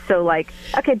be so like,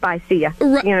 okay, bye, see ya. You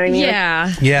know what I mean?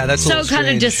 Yeah. Yeah, that's so kind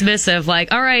of dismissive.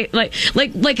 Like, all right, like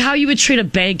how you would treat a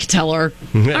bank teller.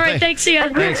 All right, thanks, see ya.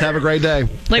 Thanks, have a great day. Like,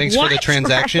 Thanks what? for the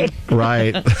transaction.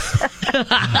 Right.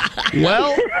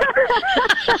 Well,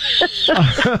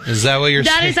 is that what you're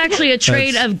That saying? is actually a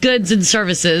trade of goods and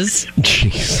services.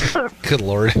 jeez. Good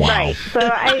Lord. Wow. Right. So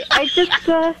I just,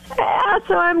 so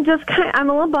I'm just I'm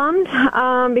a little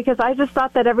bummed because I just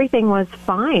thought that everything was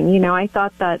fine. I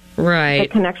thought that the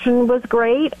connection was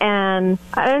great, and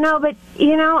I don't know, but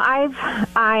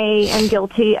I am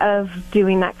guilty of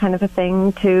doing that kind of a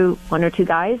thing to one or two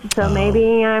guys. So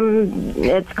maybe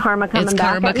it's karma coming It's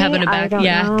back. karma at coming me. I back. don't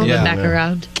Yeah, know. coming back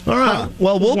around. All right.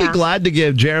 Well, we'll be glad to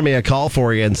give Jeremy a call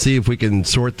for you and see if we can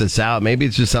sort this out. Maybe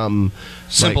it's just something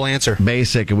simple answer,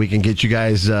 basic, and we can get you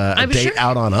guys a date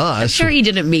out on us. I'm sure he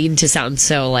didn't mean to sound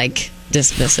so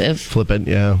dismissive. Flippant,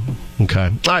 yeah. Okay.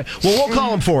 All right. Well, we'll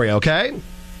call him for you. Okay.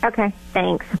 Okay.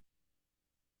 Thanks.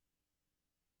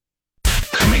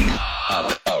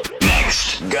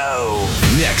 Next, go.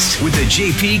 Next with the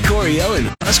JP Coriel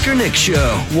and Husker Nick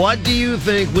show. What do you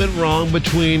think went wrong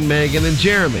between Megan and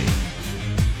Jeremy?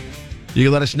 You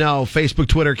can let us know. Facebook,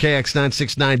 Twitter,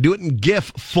 KX969. Do it in GIF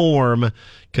form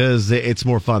because it's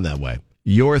more fun that way.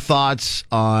 Your thoughts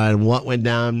on what went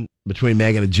down between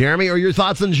Megan and Jeremy, or your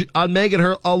thoughts on Megan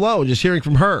her alone, just hearing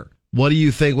from her. What do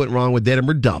you think went wrong with Date 'Em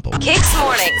or Dump 'Em? Kicks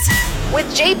Mornings with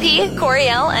JP,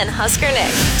 Coriel, and Husker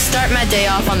Nick. Start my day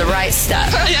off on the right stuff.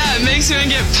 Yeah, it makes me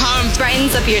get pumped.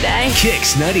 Brightens up your day.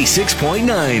 Kicks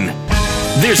 96.9.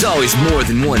 There's always more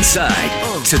than one side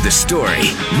to the story.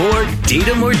 More Date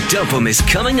 'Em or Dump 'Em is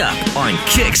coming up on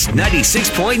Kicks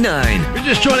 96.9. You're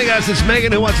just joining us. It's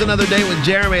Megan who wants another date with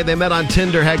Jeremy. They met on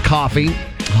Tinder, had coffee,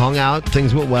 hung out,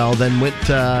 things went well, then went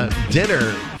to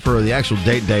dinner for the actual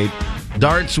date.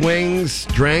 Darts, wings,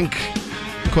 drank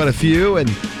quite a few, and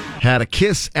had a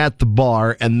kiss at the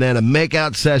bar, and then a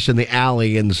makeout session in the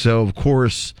alley. And so, of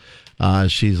course,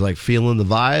 she's like feeling the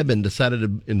vibe and decided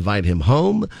to invite him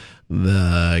home.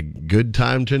 The good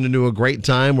time turned into a great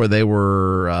time where they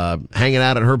were hanging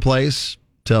out at her place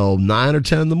till 9 or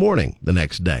 10 in the morning the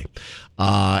next day.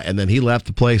 And then he left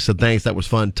the place, said, thanks, that was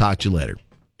fun, talk to you later.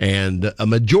 And a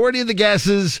majority of the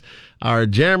guesses are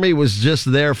Jeremy was just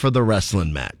there for the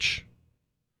wrestling match.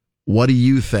 What do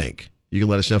you think? You can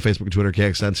let us know, Facebook, Twitter,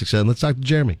 KX967. Let's talk to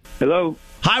Jeremy. Hello.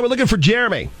 Hi, we're looking for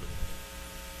Jeremy.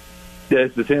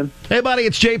 This is him. Hey, buddy,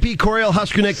 it's JP Coriel,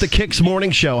 Husker Nick, the Kicks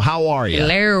Morning Show. How are you?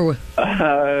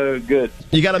 Hello. Good.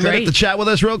 You got a minute to chat with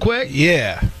us real quick?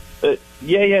 Yeah.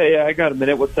 Yeah. I got a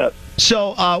minute. What's up?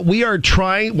 So we were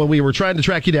trying to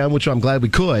track you down, which I'm glad we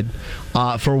could,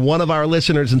 for one of our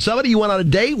listeners. And somebody you went on a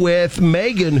date with,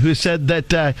 Megan, who said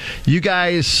that you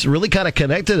guys really kind of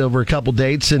connected over a couple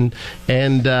dates, and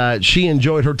she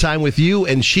enjoyed her time with you,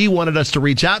 and she wanted us to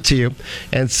reach out to you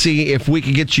and see if we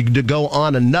could get you to go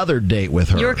on another date with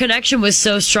her. Your connection was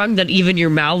so strong that even your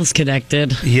mouths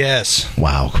connected. Yes.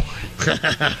 Wow.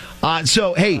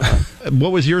 So, hey,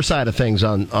 what was your side of things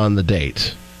on the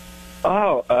date?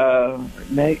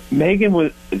 Megan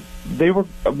was.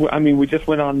 We just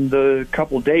went on the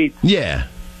couple dates. Yeah.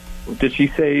 Did she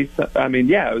say?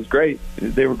 Yeah, it was great.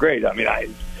 They were great. I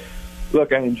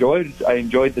enjoyed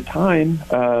the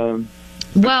time.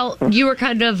 Well, you were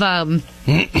kind of.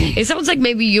 It sounds like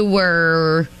maybe you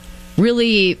were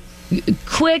really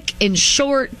quick and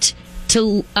short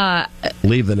to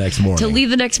leave the next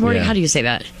morning. Yeah. How do you say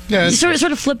that? Yeah, you sort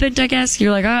of flippant, I guess.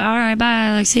 You're like, all right,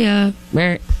 bye, like, see ya.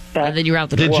 And then you're out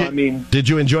the door. Did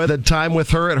you enjoy the time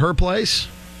with her at her place?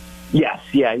 Yes,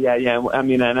 yeah.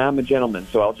 And I'm a gentleman,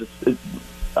 so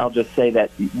I'll just say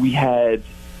that we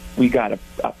got a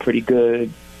pretty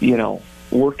good,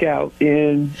 workout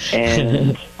in,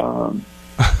 and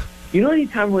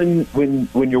anytime when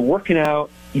you're working out,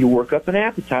 you work up an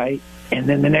appetite, and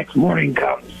then the next morning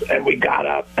comes, and we got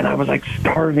up, and I was like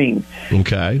starving.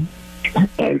 Okay.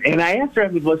 And I asked her,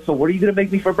 so what are you going to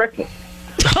make me for breakfast?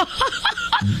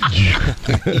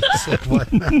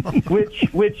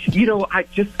 which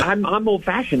I'm old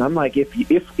fashioned. I'm like,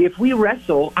 if we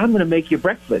wrestle, I'm going to make you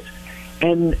breakfast,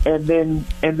 and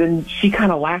then she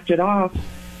kind of laughed it off,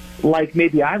 like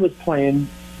maybe I was playing,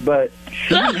 but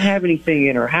she didn't have anything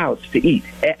in her house to eat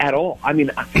at all. I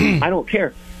don't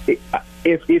care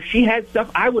if she had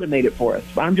stuff, I would have made it for us.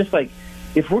 But I'm just like,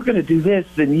 if we're going to do this,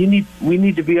 then we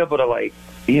need to be able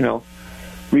to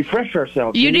refresh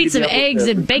ourselves. You need some eggs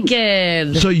and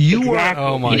bacon. So you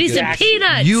you need some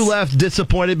peanuts. You left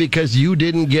disappointed because you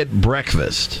didn't get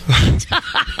breakfast.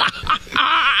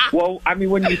 Well,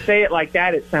 when you say it like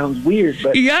that, it sounds weird,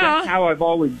 but that's how I've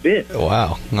always been.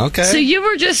 Wow. Okay. So you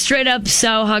were just straight up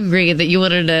so hungry that you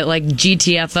wanted to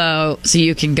GTFO so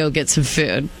you can go get some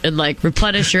food and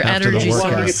replenish your energy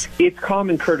source. It's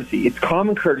common courtesy. Have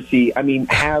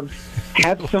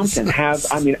something.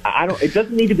 It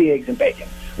doesn't need to be eggs and bacon,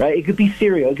 right? It could be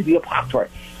cereal. It could be a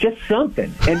Pop-Tart. Just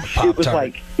something. And it was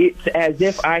like, it's as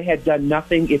if I had done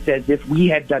nothing. It's as if we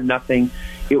had done nothing.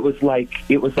 It was like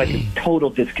a total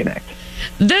disconnect.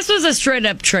 This was a straight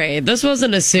up trade. This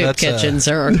wasn't a soup kitchen,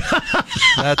 sir.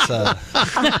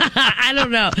 I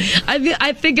don't know.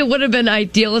 I think it would have been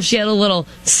ideal if she had a little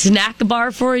snack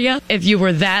bar for you if you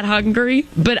were that hungry.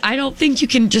 But I don't think you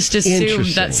can just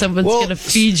assume that someone's going to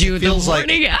feed you the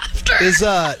morning after.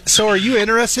 So are you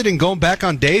interested in going back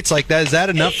on dates like that? Is that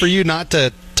enough for you not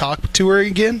to talk to her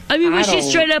again? Was she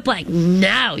straight up like,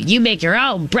 no, you make your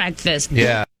own breakfast?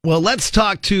 Yeah. Well, let's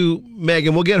talk to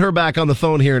Megan. We'll get her back on the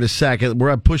phone here in a second.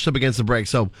 We're pushed up against the break,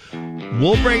 so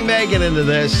we'll bring Megan into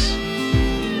this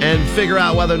and figure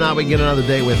out whether or not we can get another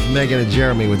date with Megan and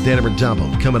Jeremy with Dana or Dump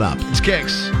 'Em. Coming up, it's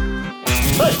Kicks.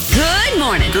 Good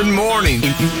morning. Good morning.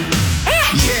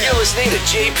 You're listening to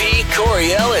JP,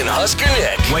 Coriel, and Husker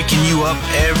Nick. Waking you up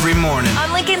every morning.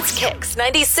 On Lincoln's Kicks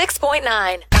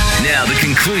 96.9. Now the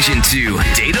conclusion to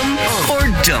Date 'Em or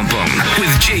Dump 'Em with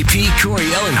JP,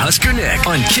 Coriel, and Husker Nick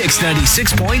on Kicks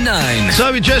 96.9. So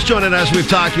if you're just joining us, we've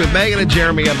talked with Megan and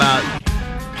Jeremy about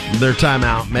their time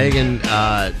out. Megan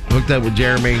hooked up with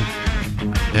Jeremy,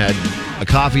 had a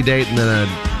coffee date and then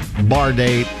a bar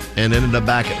date, and ended up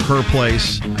back at her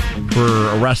place for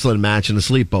a wrestling match and a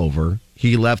sleepover.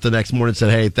 He left the next morning and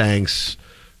said, hey, thanks.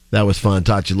 That was fun.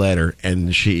 Talk to you later. And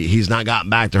he's not gotten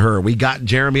back to her. We got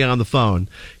Jeremy on the phone.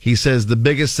 He says the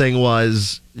biggest thing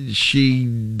was she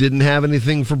didn't have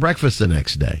anything for breakfast the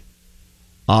next day.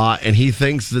 And he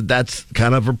thinks that that's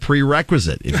kind of a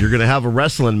prerequisite. If you're going to have a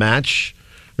wrestling match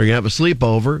or you're going to have a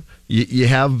sleepover, you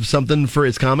have something for,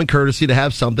 it's common courtesy to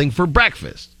have something for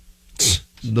breakfast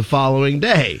the following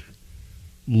day.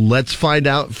 Let's find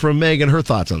out from Megan her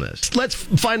thoughts on this. Let's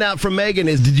find out from Megan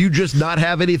did you just not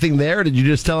have anything there? Did you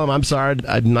just tell him, I'm sorry,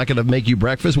 I'm not going to make you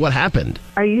breakfast? What happened?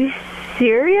 Are you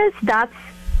serious? That's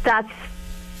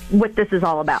what this is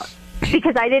all about.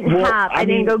 Because I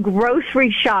didn't go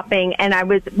grocery shopping, and I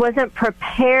wasn't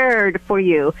prepared for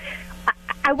you.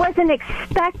 I wasn't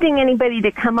expecting anybody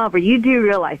to come over. You do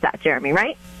realize that, Jeremy,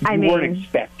 right? You weren't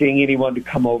expecting anyone to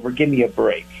come over. Give me a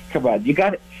break. Come on, you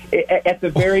got it. At the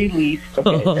very least,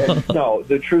 okay, no,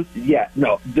 the truth, yeah,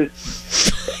 no.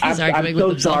 I'm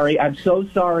so sorry. I'm so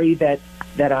sorry that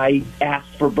I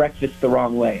asked for breakfast the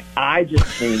wrong way. I just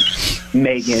think,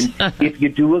 Megan, if you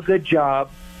do a good job,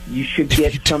 you should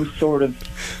get some sort of,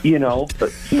 some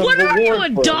What are you, a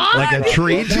reward for it. dog? Like a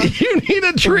treat? You need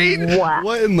a treat? Wow.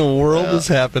 What in the world is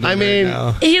happening? I mean, right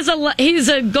now? He's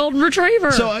a golden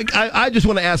retriever. So I just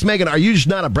want to ask Megan, are you just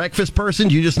not a breakfast person?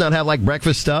 Do you just not have like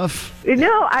breakfast stuff?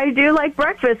 No, I do like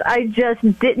breakfast. I just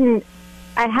didn't.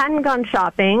 I hadn't gone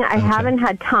shopping. I haven't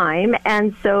had time,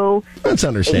 and so That's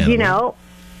understandable.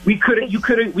 we could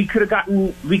have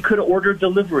ordered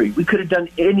delivery. We could have done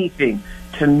anything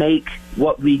to make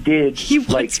what we did. He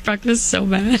wants breakfast so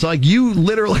bad. So like you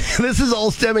literally, this is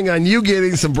all stemming on you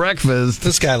getting some breakfast.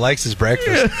 This guy likes his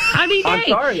breakfast. I mean, I'm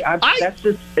hey, sorry. That's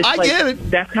just. I get it.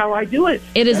 That's how I do it.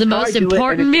 it is the That's how most I do it,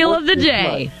 important and it meal of the works this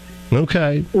day. much.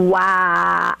 Okay.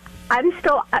 wow.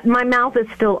 My mouth is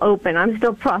still open. I'm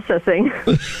still processing.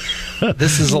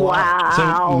 This is a lot.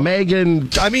 Wow. So Megan,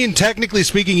 I mean, technically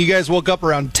speaking, you guys woke up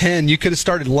around 10. You could have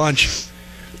started lunch.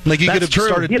 Like you That's could have true.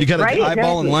 started You gotta- Right,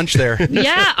 eyeballing exactly. lunch there.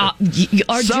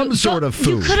 Yeah, Some sort of food.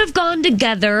 You could have gone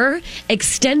together,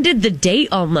 extended the date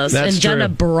almost, That's and done true. a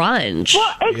brunch.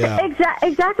 Well, Yeah.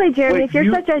 exactly, Jeremy. Wait, if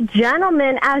you're such a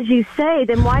gentleman as you say,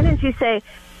 then why didn't you say,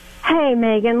 "Hey,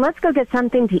 Megan, let's go get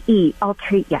something to eat. I'll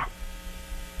treat you."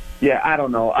 Yeah, I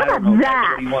don't know. I How don't know about that?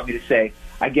 what do you want me to say.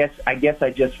 I guess I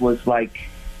just was like,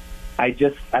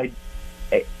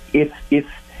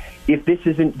 if this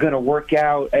isn't going to work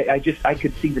out, I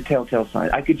could see the telltale sign.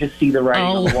 I could just see the writing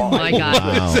on the wall. my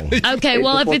God. Wow. Okay,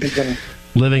 well, if it's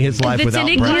Living his life if it's without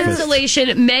any breakfast.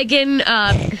 consolation, Megan,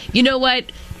 you know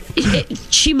what?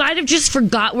 She might have just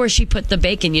forgot where she put the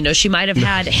bacon. She might have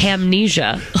had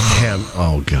hamnesia.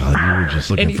 Oh God, you were just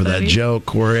looking for that Anybody? joke,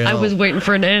 Coriel. I was waiting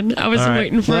for an end. I was All right.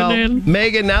 waiting for Well, an end.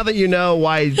 Megan, now that you know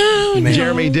why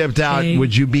Jeremy dipped out, Okay.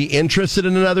 would you be interested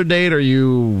in another date? Or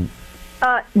you?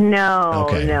 No,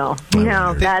 Okay. no.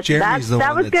 think Jeremy's the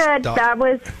That one was that's good. done. That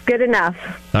was good enough.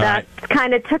 All That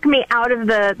kind of took me out of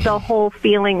the whole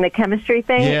feeling, the chemistry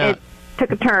thing. Yeah. It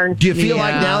took a turn. Do you feel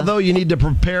like Yeah. now though you need to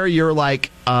prepare your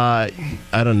I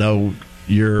don't know,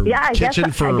 your Yeah, I guess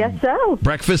kitchen for so.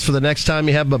 breakfast for the next time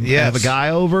you have a guy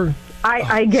over?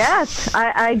 I guess.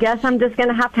 I guess I'm just going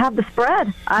to have the spread.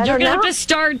 You're don't gonna know. have to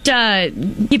start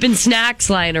keeping snacks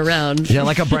lying around. Yeah,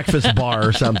 like a breakfast bar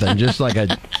or something. Just like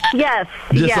a Yes,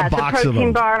 just yes, a box of protein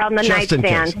them. bar on the Just in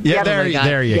nightstand. case. Yeah, Yep.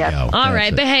 there you Yes. go. All That's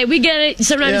right, it. but hey, we get it.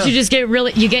 Sometimes Yeah. you just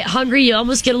you get hungry. You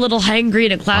almost get a little hangry,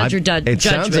 and it clouds your It judgment.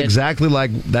 sounds exactly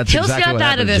like that's He'll exactly snap what out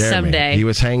happened of to this Jeremy. someday. He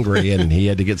was hangry and he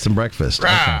had to get some breakfast.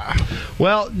 Okay.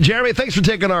 Well, Jeremy, thanks for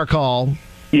taking our call.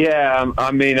 Yeah,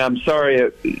 I'm sorry.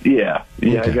 Yeah,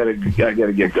 Okay. I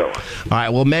gotta get going. All right.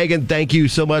 Well, Megan, thank you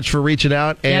so much for reaching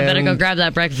out. And Yeah, better go grab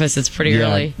that breakfast. It's pretty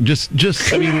early.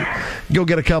 Just I mean, go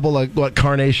get a couple of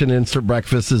Carnation instant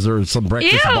breakfasts or some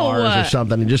breakfast Ew. bars or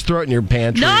something, and just throw it in your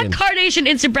pantry. Not and, Carnation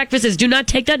instant breakfasts. Do not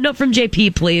take that note from JP,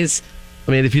 please.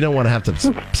 I mean, if you don't want to have to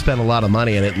spend a lot of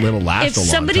money and it'll last If a long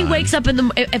somebody time. wakes up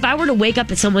if I were to wake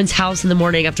up at someone's house in the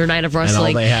morning after a night of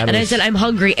wrestling, they had and I was- said I'm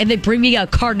hungry, and they bring me a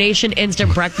Carnation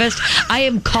instant breakfast, I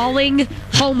am calling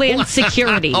Homeland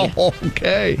Security.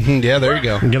 Okay. Yeah, there you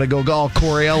go. You're going to go all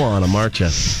Coriel on them, aren't you?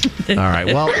 All right.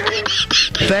 Well,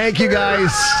 thank you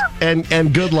guys,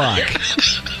 and good luck.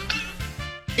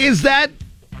 Is that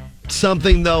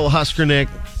something, though, Husker Nick,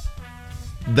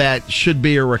 that should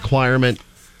be a requirement?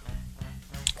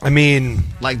 I mean,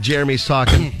 like Jeremy's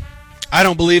talking. I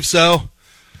don't believe so.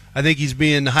 I think he's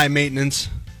being high maintenance,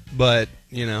 but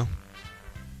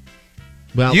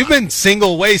well, you've been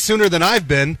single way sooner than I've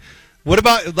been. What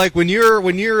about like when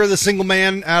you're the single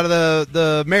man out of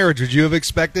the marriage? Would you have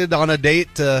expected on a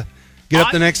date to get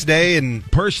up the next day? And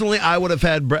personally, I would have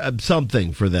had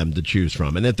something for them to choose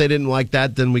from, and if they didn't like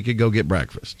that, then we could go get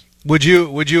breakfast. Would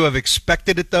you have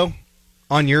expected it though?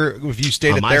 If you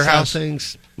stayed at my their side of house,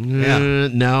 things? Yeah.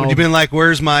 No. Would you been like,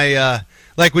 "Where's my?"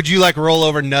 Would you roll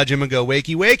over, and nudge him, and go,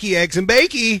 "Wakey, wakey, eggs and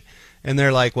bakey"? And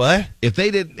they're like, "What?" If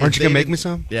they didn't, aren't you gonna make me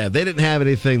some? Yeah, if they didn't have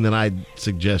anything, then I'd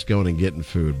suggest going and getting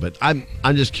food. But I'm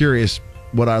just curious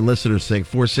what our listeners think.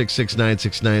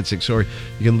 4669696, or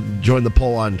you can join the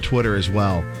poll on Twitter as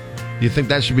well. Do you think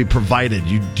that should be provided?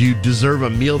 Do you deserve a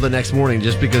meal the next morning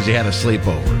just because you had a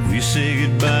sleepover? We say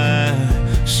goodbye.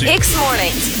 Kicks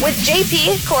Mornings with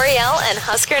JP, Coriel, and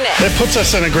Husker Nick. That puts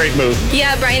us in a great mood.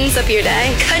 Yeah, brightens up your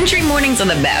day. Country mornings are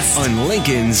the best. On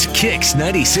Lincoln's Kicks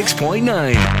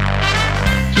 96.9.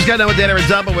 Just got done with Dinner and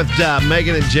Dump with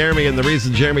Megan and Jeremy, and the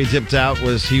reason Jeremy dipped out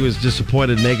was he was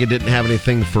disappointed Megan didn't have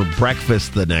anything for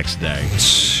breakfast the next day.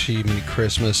 Even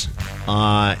Christmas.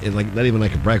 Not even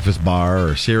like a breakfast bar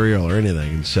or cereal or anything.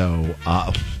 And so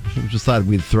Just thought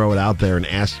we'd throw it out there and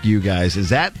ask you guys, is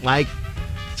that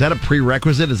a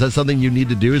prerequisite? Is that something you need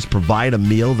to do, is provide a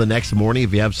meal the next morning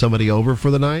if you have somebody over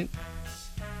for the night?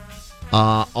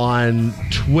 On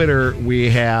Twitter, we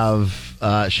have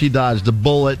She Dodged a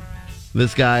Bullet.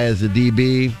 This guy is a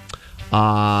DB.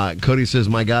 Cody says,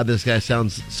 my God, this guy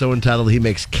sounds so entitled he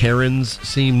makes Karens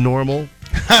seem normal.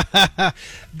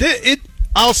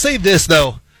 I'll say this,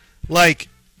 though. Like,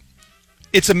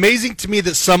 it's amazing to me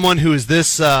that someone who is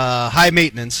this high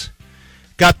maintenance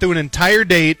got through an entire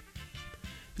date,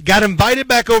 got invited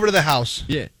back over to the house,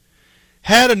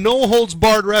 had a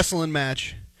no-holds-barred wrestling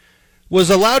match, was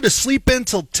allowed to sleep in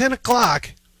till 10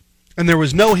 o'clock, and there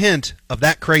was no hint of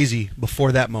that crazy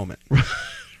before that moment.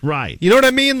 Right. You know what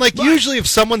I mean? Like, usually if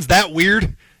someone's that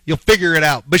weird, you'll figure it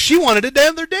out. But she wanted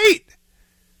another date.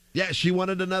 Yeah, she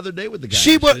wanted another date with the guy.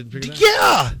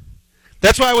 Yeah.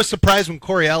 That's why I was surprised when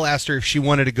Coriel asked her if she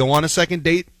wanted to go on a second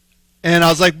date. And I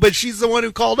was like, but she's the one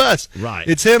who called us. Right.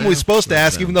 It's him we're supposed to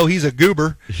ask, even though he's a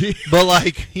goober. But,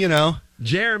 like, you know.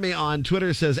 Jeremy on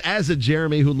Twitter says, as a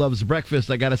Jeremy who loves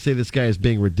breakfast, I got to say this guy is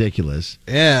being ridiculous.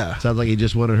 Yeah. Sounds like he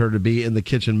just wanted her to be in the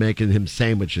kitchen making him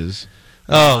sandwiches.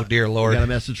 Oh, dear Lord. We got a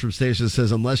message from Station that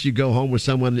says, unless you go home with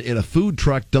someone in a food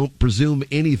truck, don't presume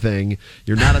anything.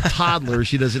 You're not a toddler.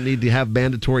 She doesn't need to have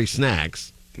mandatory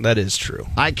snacks. That is true.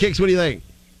 All right, Kix, what do you think?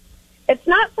 It's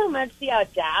not so much the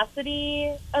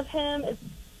audacity of him.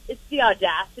 It's the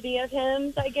audacity of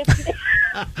him that gets me.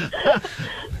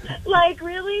 Like,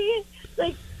 really?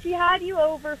 Like, she had you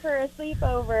over for a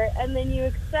sleepover, and then you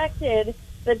expected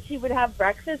that she would have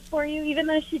breakfast for you, even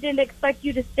though she didn't expect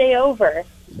you to stay over.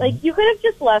 Like, you could have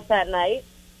just left that night.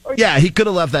 Or yeah, he could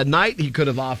have left that night. He could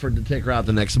have offered to take her out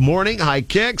the next morning. Hi,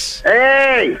 Kix.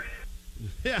 Hey!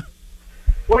 Yeah.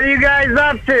 What are you guys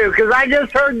up to? Because I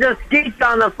just heard the Skeets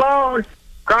on the phone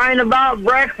crying about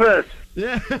breakfast.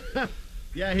 Yeah.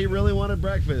 Yeah, he really wanted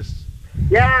breakfast.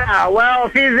 Yeah, well,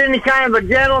 if he's any kind of a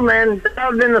gentleman, that would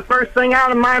have been the first thing out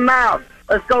of my mouth.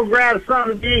 Let's go grab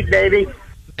something to eat, baby.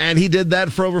 And he did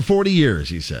that for over 40 years,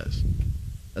 he says.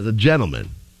 As a gentleman,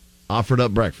 offered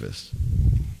up breakfast,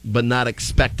 but not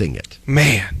expecting it.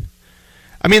 Man.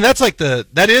 I mean,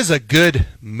 that is a good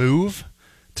move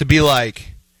to be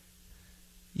like,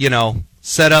 you know,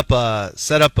 set up a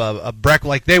breakfast.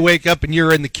 Like, they wake up and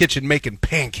you're in the kitchen making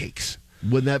pancakes.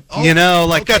 Wouldn't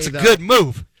that, that's a good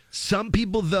move. Some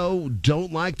people, though,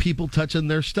 don't like people touching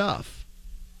their stuff.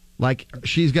 Like,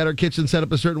 she's got her kitchen set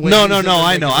up a certain way. No,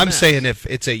 I know. I'm saying if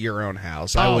it's at your own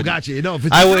house. Gotcha. You know, if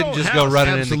it's I your wouldn't own just house, go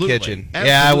running absolutely. in the kitchen. Absolutely.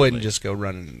 Yeah, I wouldn't just go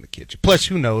running in the kitchen. Plus,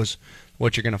 who knows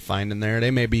what you're going to find in there.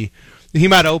 He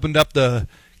might have opened up the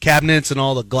cabinets and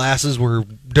all the glasses were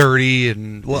dirty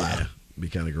and yeah, be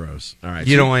kind of gross. All right,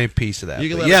 you don't want any piece of that.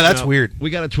 That's weird. We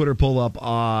got a Twitter poll up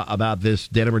about this.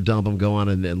 Denim or dump him. Go on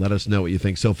and let us know what you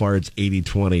think. So far, it's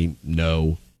 80-20.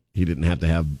 No, he didn't have to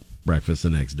have breakfast the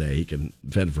next day. He can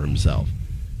fend for himself.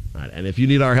 All right, and if you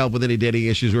need our help with any dating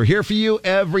issues, we're here for you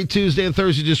every Tuesday and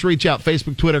Thursday. Just reach out.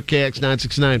 Facebook, Twitter,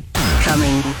 KX969.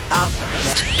 Coming up.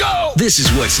 Go! This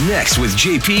is what's next with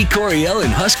JP, Coriel,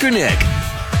 and Husker Nick.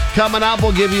 Coming up,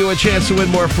 we'll give you a chance to win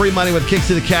more free money with Kicks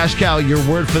to the Cash Cow. Your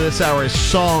word for this hour is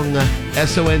song,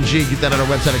 S-O-N-G. Get that on our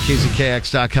website at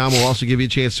KZKX.com. We'll also give you a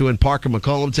chance to win Parker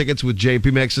McCollum tickets with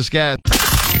JP Makes the Scat.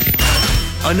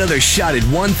 Another shot at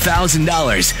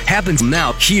 $1,000 happens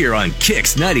now here on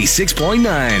Kicks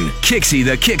 96.9. Kixie,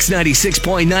 the Kicks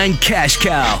 96.9 Cash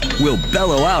Cow, will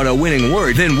bellow out a winning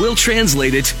word, then we'll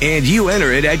translate it, and you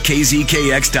enter it at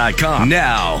KZKX.com.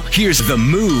 Now, here's the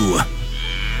moo.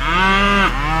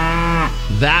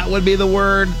 That would be the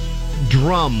word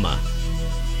drum.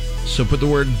 So put the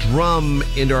word drum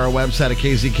into our website at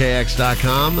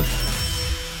KZKX.com,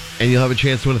 and you'll have a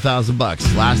chance to win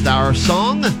 $1,000. Last hour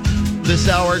song, this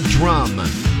hour drum.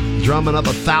 Drumming up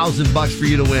 $1,000 for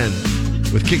you to win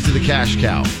with Kick to the Cash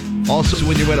Cow. Also,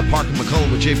 when you win a Parker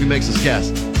McCollum with JP Makes Us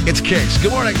Guess, it's Kicks.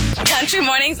 Good morning. Country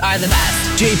mornings are the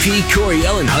best. JP,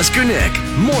 Coriel, and Husker Nick.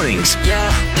 Mornings.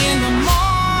 Yeah, in the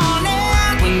morning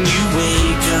when you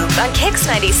wake up. On Kicks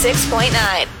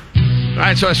 96.9. All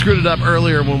right, so I screwed it up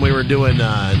earlier when we were doing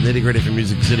Nitty Gritty for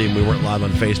Music City and we weren't live on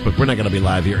Facebook. We're not going to be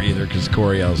live here either because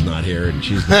Coriel's not here and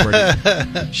she's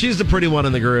the pretty one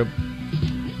in the group.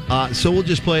 So we'll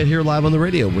just play it here live on the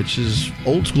radio, which is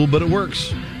old school, but it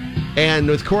works. And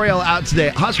with Coriel out today,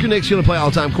 Husker Nick's going to play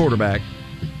all-time quarterback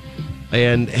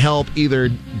and help either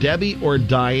Debbie or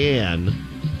Deanne,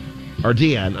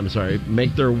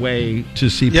 make their way to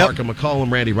see Parker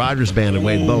McCollum, Randy Rogers Band, and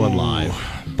Wade Bowen live.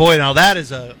 Boy, now that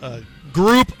is a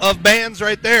group of bands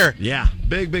right there. Yeah,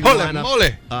 big Holy lineup.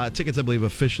 moly. Tickets, I believe,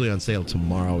 officially on sale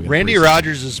tomorrow. We got Randy pre-sale.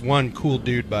 Rogers is one cool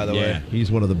dude, by the way.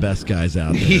 He's one of the best guys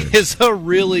out there. He is a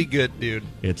really good dude.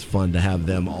 It's fun to have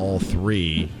them all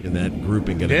three in that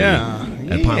grouping. Gonna Yeah.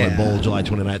 be at Pilot Bowl, July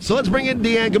 29th. So let's bring in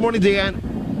Deanne. Good morning, Deanne.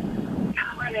 Good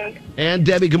morning. And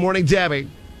Debbie. Good morning, Debbie.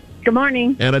 Good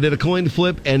morning. And I did a coin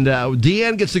flip, and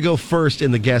Deanne gets to go first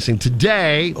in the guessing.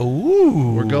 Today,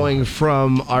 we're going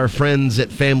from our friends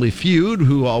at Family Feud,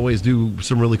 who always do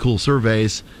some really cool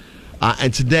surveys.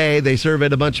 And today, they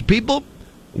surveyed a bunch of people.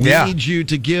 We need you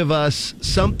to give us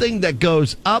something that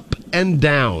goes up and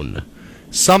down.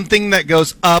 Something that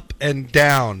goes up and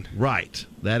down. Right.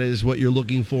 That is what you're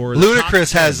looking for.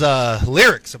 Ludacris has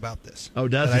lyrics about this. Oh,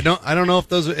 does he? I don't know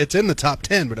if it's in the top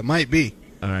 10, but it might be.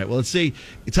 All right, well, let's see.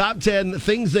 Top 10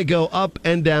 things that go up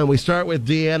and down. We start with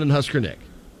Deanne and Husker Nick.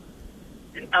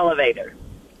 An elevator.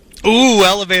 Ooh,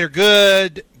 elevator.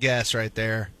 Good guess right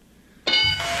there.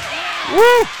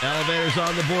 Woo! Elevator's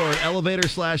on the board. Elevator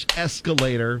 /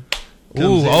 escalator.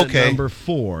 Comes in at number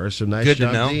 4, so nice Good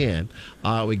job, to know.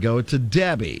 Deanne. We go to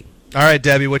Debbie. All right,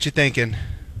 Debbie, what you thinking?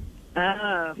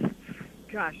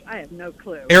 Gosh, I have no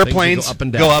clue. Airplanes go up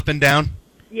and down. go up and down.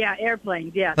 Yeah,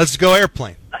 airplanes, yeah. Let's go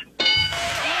airplane.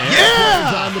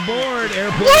 Airplane's on the board.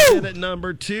 Airplane's in at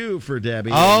number 2 for Debbie.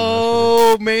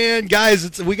 Oh man, guys,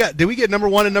 did we get number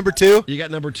 1 and number 2? You got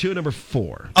number 2 and number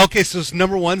 4. Okay, so it's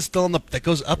number 1 still on that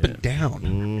goes up and down.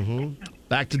 Mm-hmm.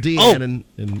 Back to Deanne,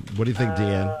 and what do you think,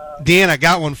 Deanne? Deanne, I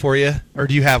got one for you. Or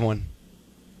do you have one?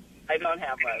 I don't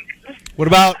have one. What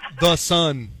about the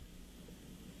sun?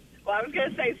 Well, I was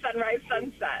going to say sunrise,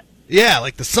 sunset. Yeah,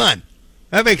 like the sun.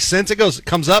 That makes sense. It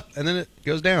comes up and then it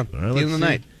goes down at the end of the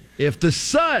night. If the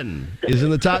sun is in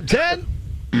the top 10,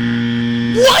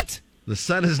 what? The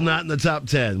sun is not in the top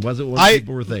 10. Wasn't what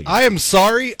people were thinking. I am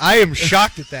sorry. I am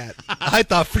shocked at that. I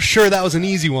thought for sure that was an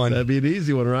easy one. That'd be an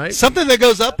easy one, right? Something that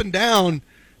goes up and down.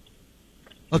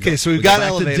 Okay, so we've got back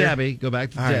elevator. to Debbie. Go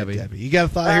back to All right, Debbie. Debbie. You got a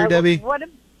thought here, Debbie? What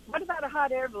about a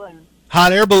hot air balloon?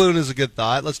 Hot air balloon is a good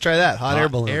thought. Let's try that. Hot air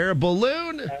balloon. Air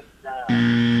balloon?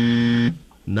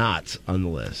 Not on the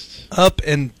list. Up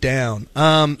and down.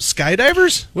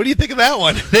 Skydivers? What do you think of that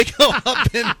one? They go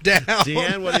up and down.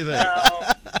 Deanne, what do you think?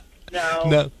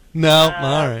 No.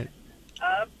 All right.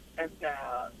 Up and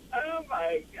down. Oh,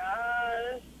 my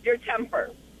gosh. Your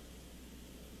temper.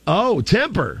 Oh,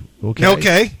 temper. Okay.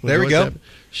 Okay, there we go. Temper.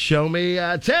 Show me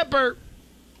temper.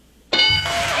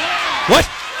 What?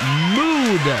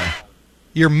 Mood.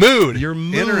 Your mood. Your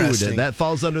mood. Interesting. That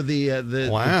falls under the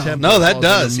wow. The temper. No, that falls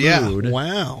does. under Yeah. mood.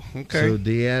 Wow. Okay. So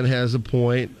Deanne has a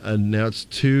point. Now it's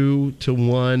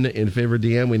 2-1 in favor of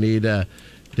Deanne. We need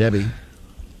Debbie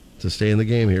to stay in the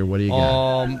game here. What do you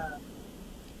got?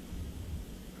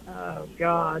 Oh,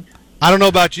 God. I don't know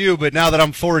about you, but now that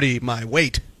I'm 40, my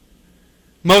weight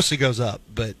mostly goes up,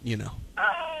 but,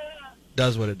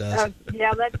 does what it does.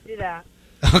 Yeah, let's do that.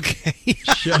 Okay.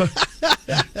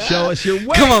 Show us your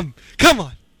weight. Come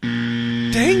on.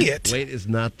 Dang it. Weight is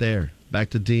not there. Back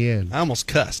to Deanne. I almost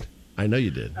cussed. I know you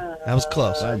did. That was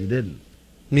close. Glad you didn't.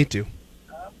 Me too.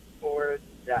 Up or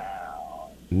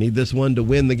down. Need this one to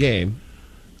win the game.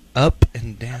 Up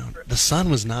and down. The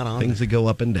sun was not on. Things that go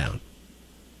up and down.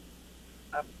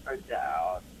 Up or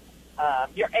down.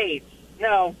 Your age.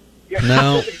 No.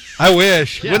 No. I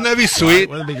wish. Yeah. Wouldn't that be sweet?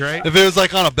 Wouldn't it be great? If it was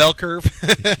like on a bell curve.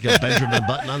 Got Benjamin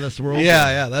Button on this world.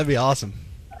 Yeah, that'd be awesome.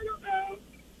 I don't know.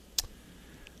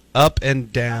 Up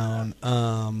and down.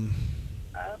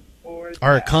 Up or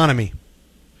Our down. economy.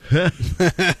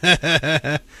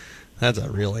 That's a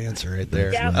real answer right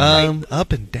there. Gas prices.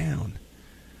 Up and down.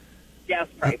 Gas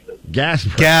prices.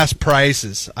 Gas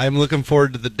prices. I'm looking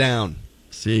forward to the down.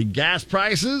 See, gas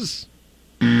prices.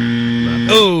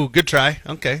 Oh, good try.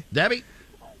 Okay. Debbie?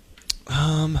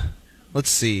 Let's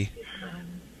see.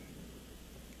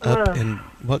 Up and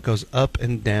what goes up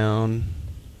and down?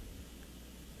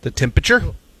 The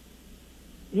temperature?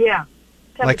 Yeah.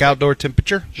 Like outdoor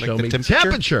temperature? Show like me the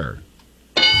temperature.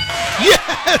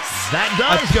 Yes! That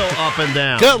does go up and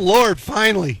down. Good Lord,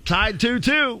 finally. Tied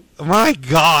 2-2. My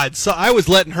God. So I was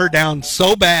letting her down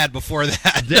so bad before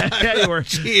that. Yeah, you were.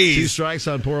 Jeez. 2 strikes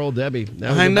on poor old Debbie.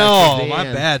 Now we I go know. back to My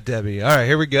Deanne. bad, Debbie. All right,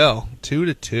 here we go.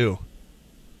 2-2.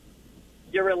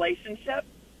 Your relationship.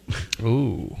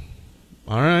 Ooh.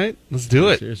 All right, let's do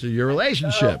it. Seriously, your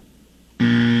relationship.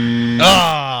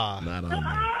 Ah. Not on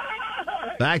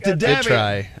there. Back to Good Debbie.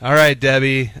 try. All right,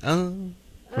 Debbie.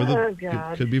 For the,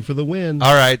 God. could be for the win.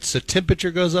 All right, so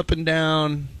temperature goes up and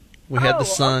down. We had the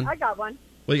sun. I got one.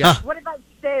 What you got? Huh. What about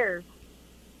stairs?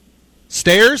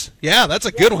 Stairs? Yeah, that's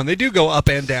a good one. They do go up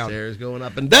and down. Stairs going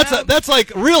up and down. That's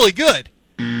like really good.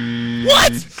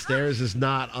 What? Stairs is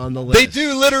not on the list. They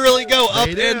do literally go up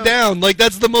and down. Like,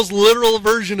 that's the most literal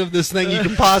version of this thing you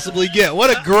can possibly get. What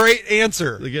a great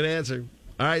answer. A good answer.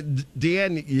 All right,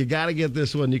 Deanne, you got to get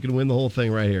this one. You can win the whole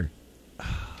thing right here.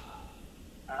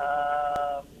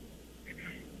 I'm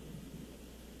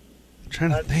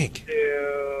trying to think.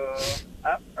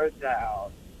 Up or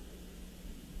down?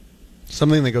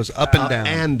 Something that goes up and down.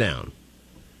 And down.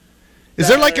 Is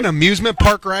there like an amusement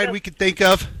park ride we could think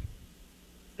of?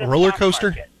 A roller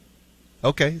coaster?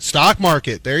 Okay, stock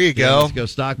market. There you go. Yeah, let's go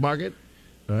stock market.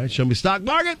 All right, show me stock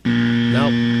market.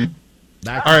 Nope.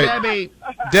 Back to All right, Debbie.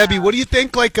 Debbie, what do you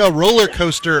think like a roller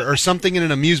coaster or something in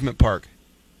an amusement park?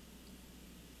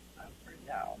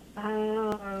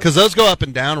 Because those go up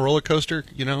and down. Roller coaster,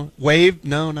 wave?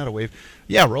 No, not a wave.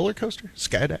 Yeah, roller coaster,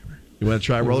 skydiver. You want to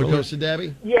try roller coaster,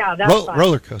 Debbie? Yeah, that's fine.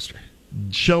 Roller coaster.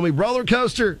 Show me roller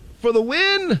coaster for the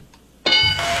win.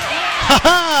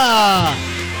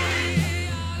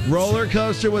 Roller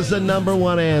coaster was the number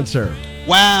one answer.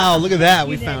 Wow, look at that.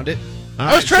 We found it.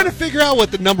 I was trying to figure out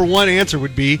what the number one answer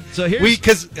would be. So here's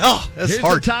that's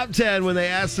hard. The top 10 when they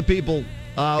asked the people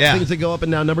things that go up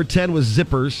and down. Number 10 was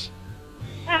zippers.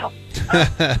 Ow.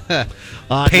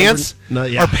 Pants?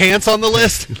 Are pants on the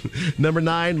list? Number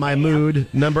 9, my mood.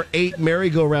 Number 8,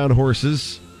 merry-go-round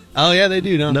horses. Oh, yeah, they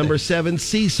do, don't Number they? 7,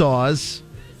 seesaws.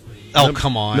 Oh,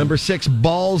 come on. Number 6,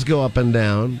 balls go up and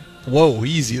down. Whoa,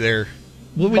 easy there.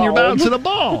 Well, when you're bouncing a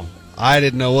ball. I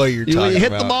didn't know what you're talking about. You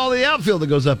hit the ball in the outfield that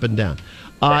goes up and down.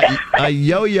 A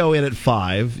yo-yo in at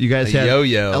 5. You guys had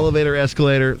yo-yo. Elevator,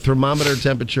 escalator, thermometer,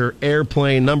 temperature,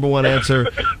 airplane. Number one answer,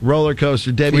 roller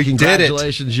coaster. Debbie, We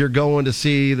congratulations. Did it. You're going to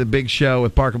see the big show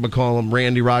with Parker McCollum,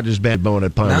 Randy Rogers Band Bowen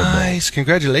at Pinewood. Nice.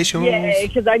 Congratulations. Yay,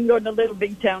 because I can go to Little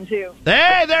Big Town, too.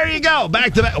 Hey, there you go.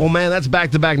 Back to back. Oh, man, that's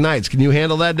back-to-back nights. Can you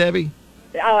handle that, Debbie?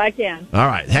 Oh, I can. All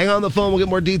right. Hang on the phone. We'll get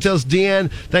more details.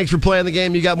 Deanne, thanks for playing the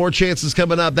game. You got more chances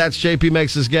coming up. That's JP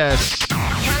Makes His Guess.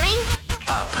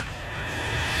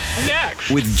 Next.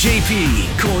 With JP,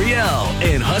 Coriel,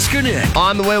 and Husker Nick.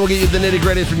 On the way, we'll get you the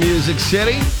nitty-gritty from Music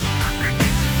City.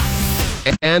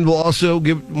 And we'll also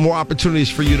give more opportunities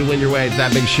for you to win your way to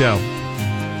that big show.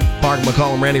 Parker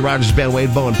McCollum, Randy Rogers Band,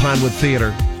 Wade Bowen, Pinewood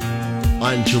Theater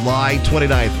on July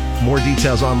 29th. More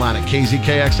details online at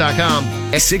kzkx.com.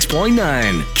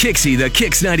 6.9. Kixie, the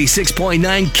Kix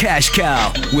 96.9 cash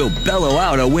cow, will bellow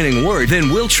out a winning word, then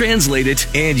we'll translate it,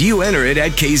 and you enter it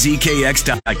at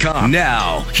kzkx.com.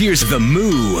 Now, here's the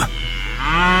moo.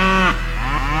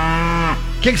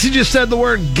 Kixie just said the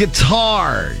word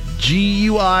guitar.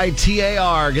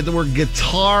 Guitar. Get the word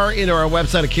guitar into our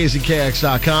website at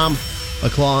kzkx.com.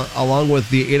 Along with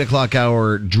the 8 o'clock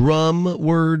hour drum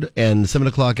word and 7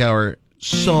 o'clock hour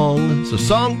song. So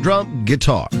song, drum,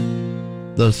 guitar.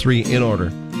 Those three in order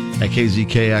at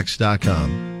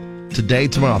kzkx.com. Today,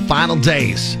 tomorrow, final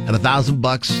days at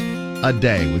 $1,000 a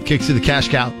day with Kixie the Cash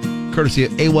Cow, courtesy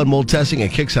of A1 Mold Testing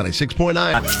and Kix 96.9. When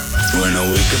I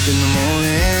wake up in the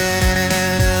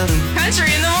morning.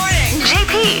 Country in the morning.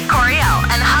 JP, Coriel,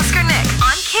 and Husker Nick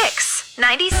on Kix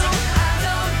 96.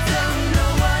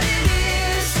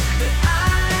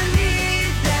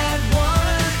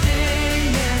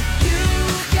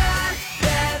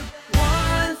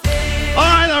 All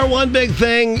right, our one big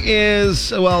thing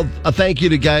is, a thank you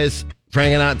to guys for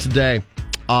hanging out today.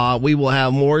 We will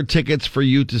have more tickets for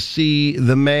you to see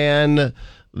the man,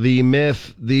 the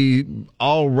myth, the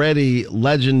already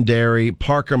legendary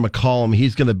Parker McCollum.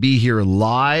 He's going to be here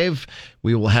live.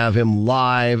 We will have him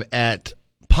live at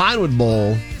Pinewood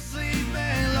Bowl,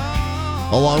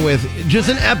 along with just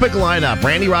an epic lineup.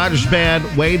 Randy Rogers Band,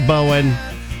 Wade Bowen,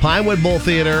 Pinewood Bowl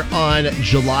Theater on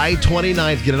July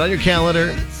 29th. Get it on your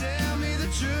calendar.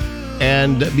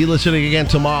 And be listening again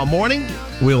tomorrow morning.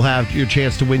 We'll have your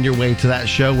chance to win your way to that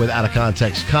show with Out of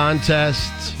Context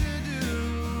Contest.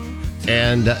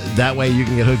 And that way you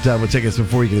can get hooked up with tickets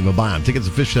before you can even buy them. Tickets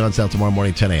officially on sale tomorrow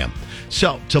morning, 10 a.m.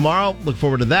 So tomorrow, look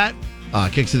forward to that.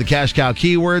 Kicks to the Cash Cow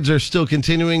keywords are still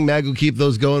continuing. Mag will keep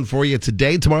those going for you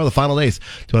today. Tomorrow, the final days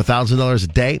to $1,000 a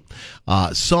day.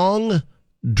 Song,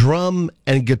 drum,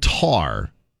 and guitar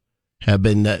have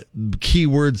been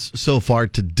keywords so far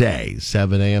today.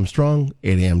 7 a.m. strong,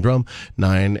 8 a.m. drum,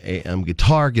 9 a.m.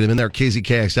 guitar. Get them in there at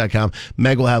kzkx.com.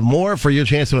 Meg will have more for your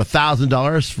chance to win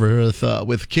 $1,000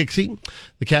 with Kixie,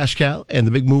 the Cash Cow, and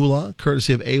the Big Moolah,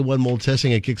 courtesy of A1 Mold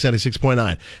Testing at Kix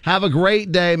 96.9. Have a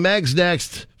great day. Meg's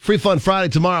next. Free Fun Friday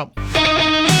tomorrow.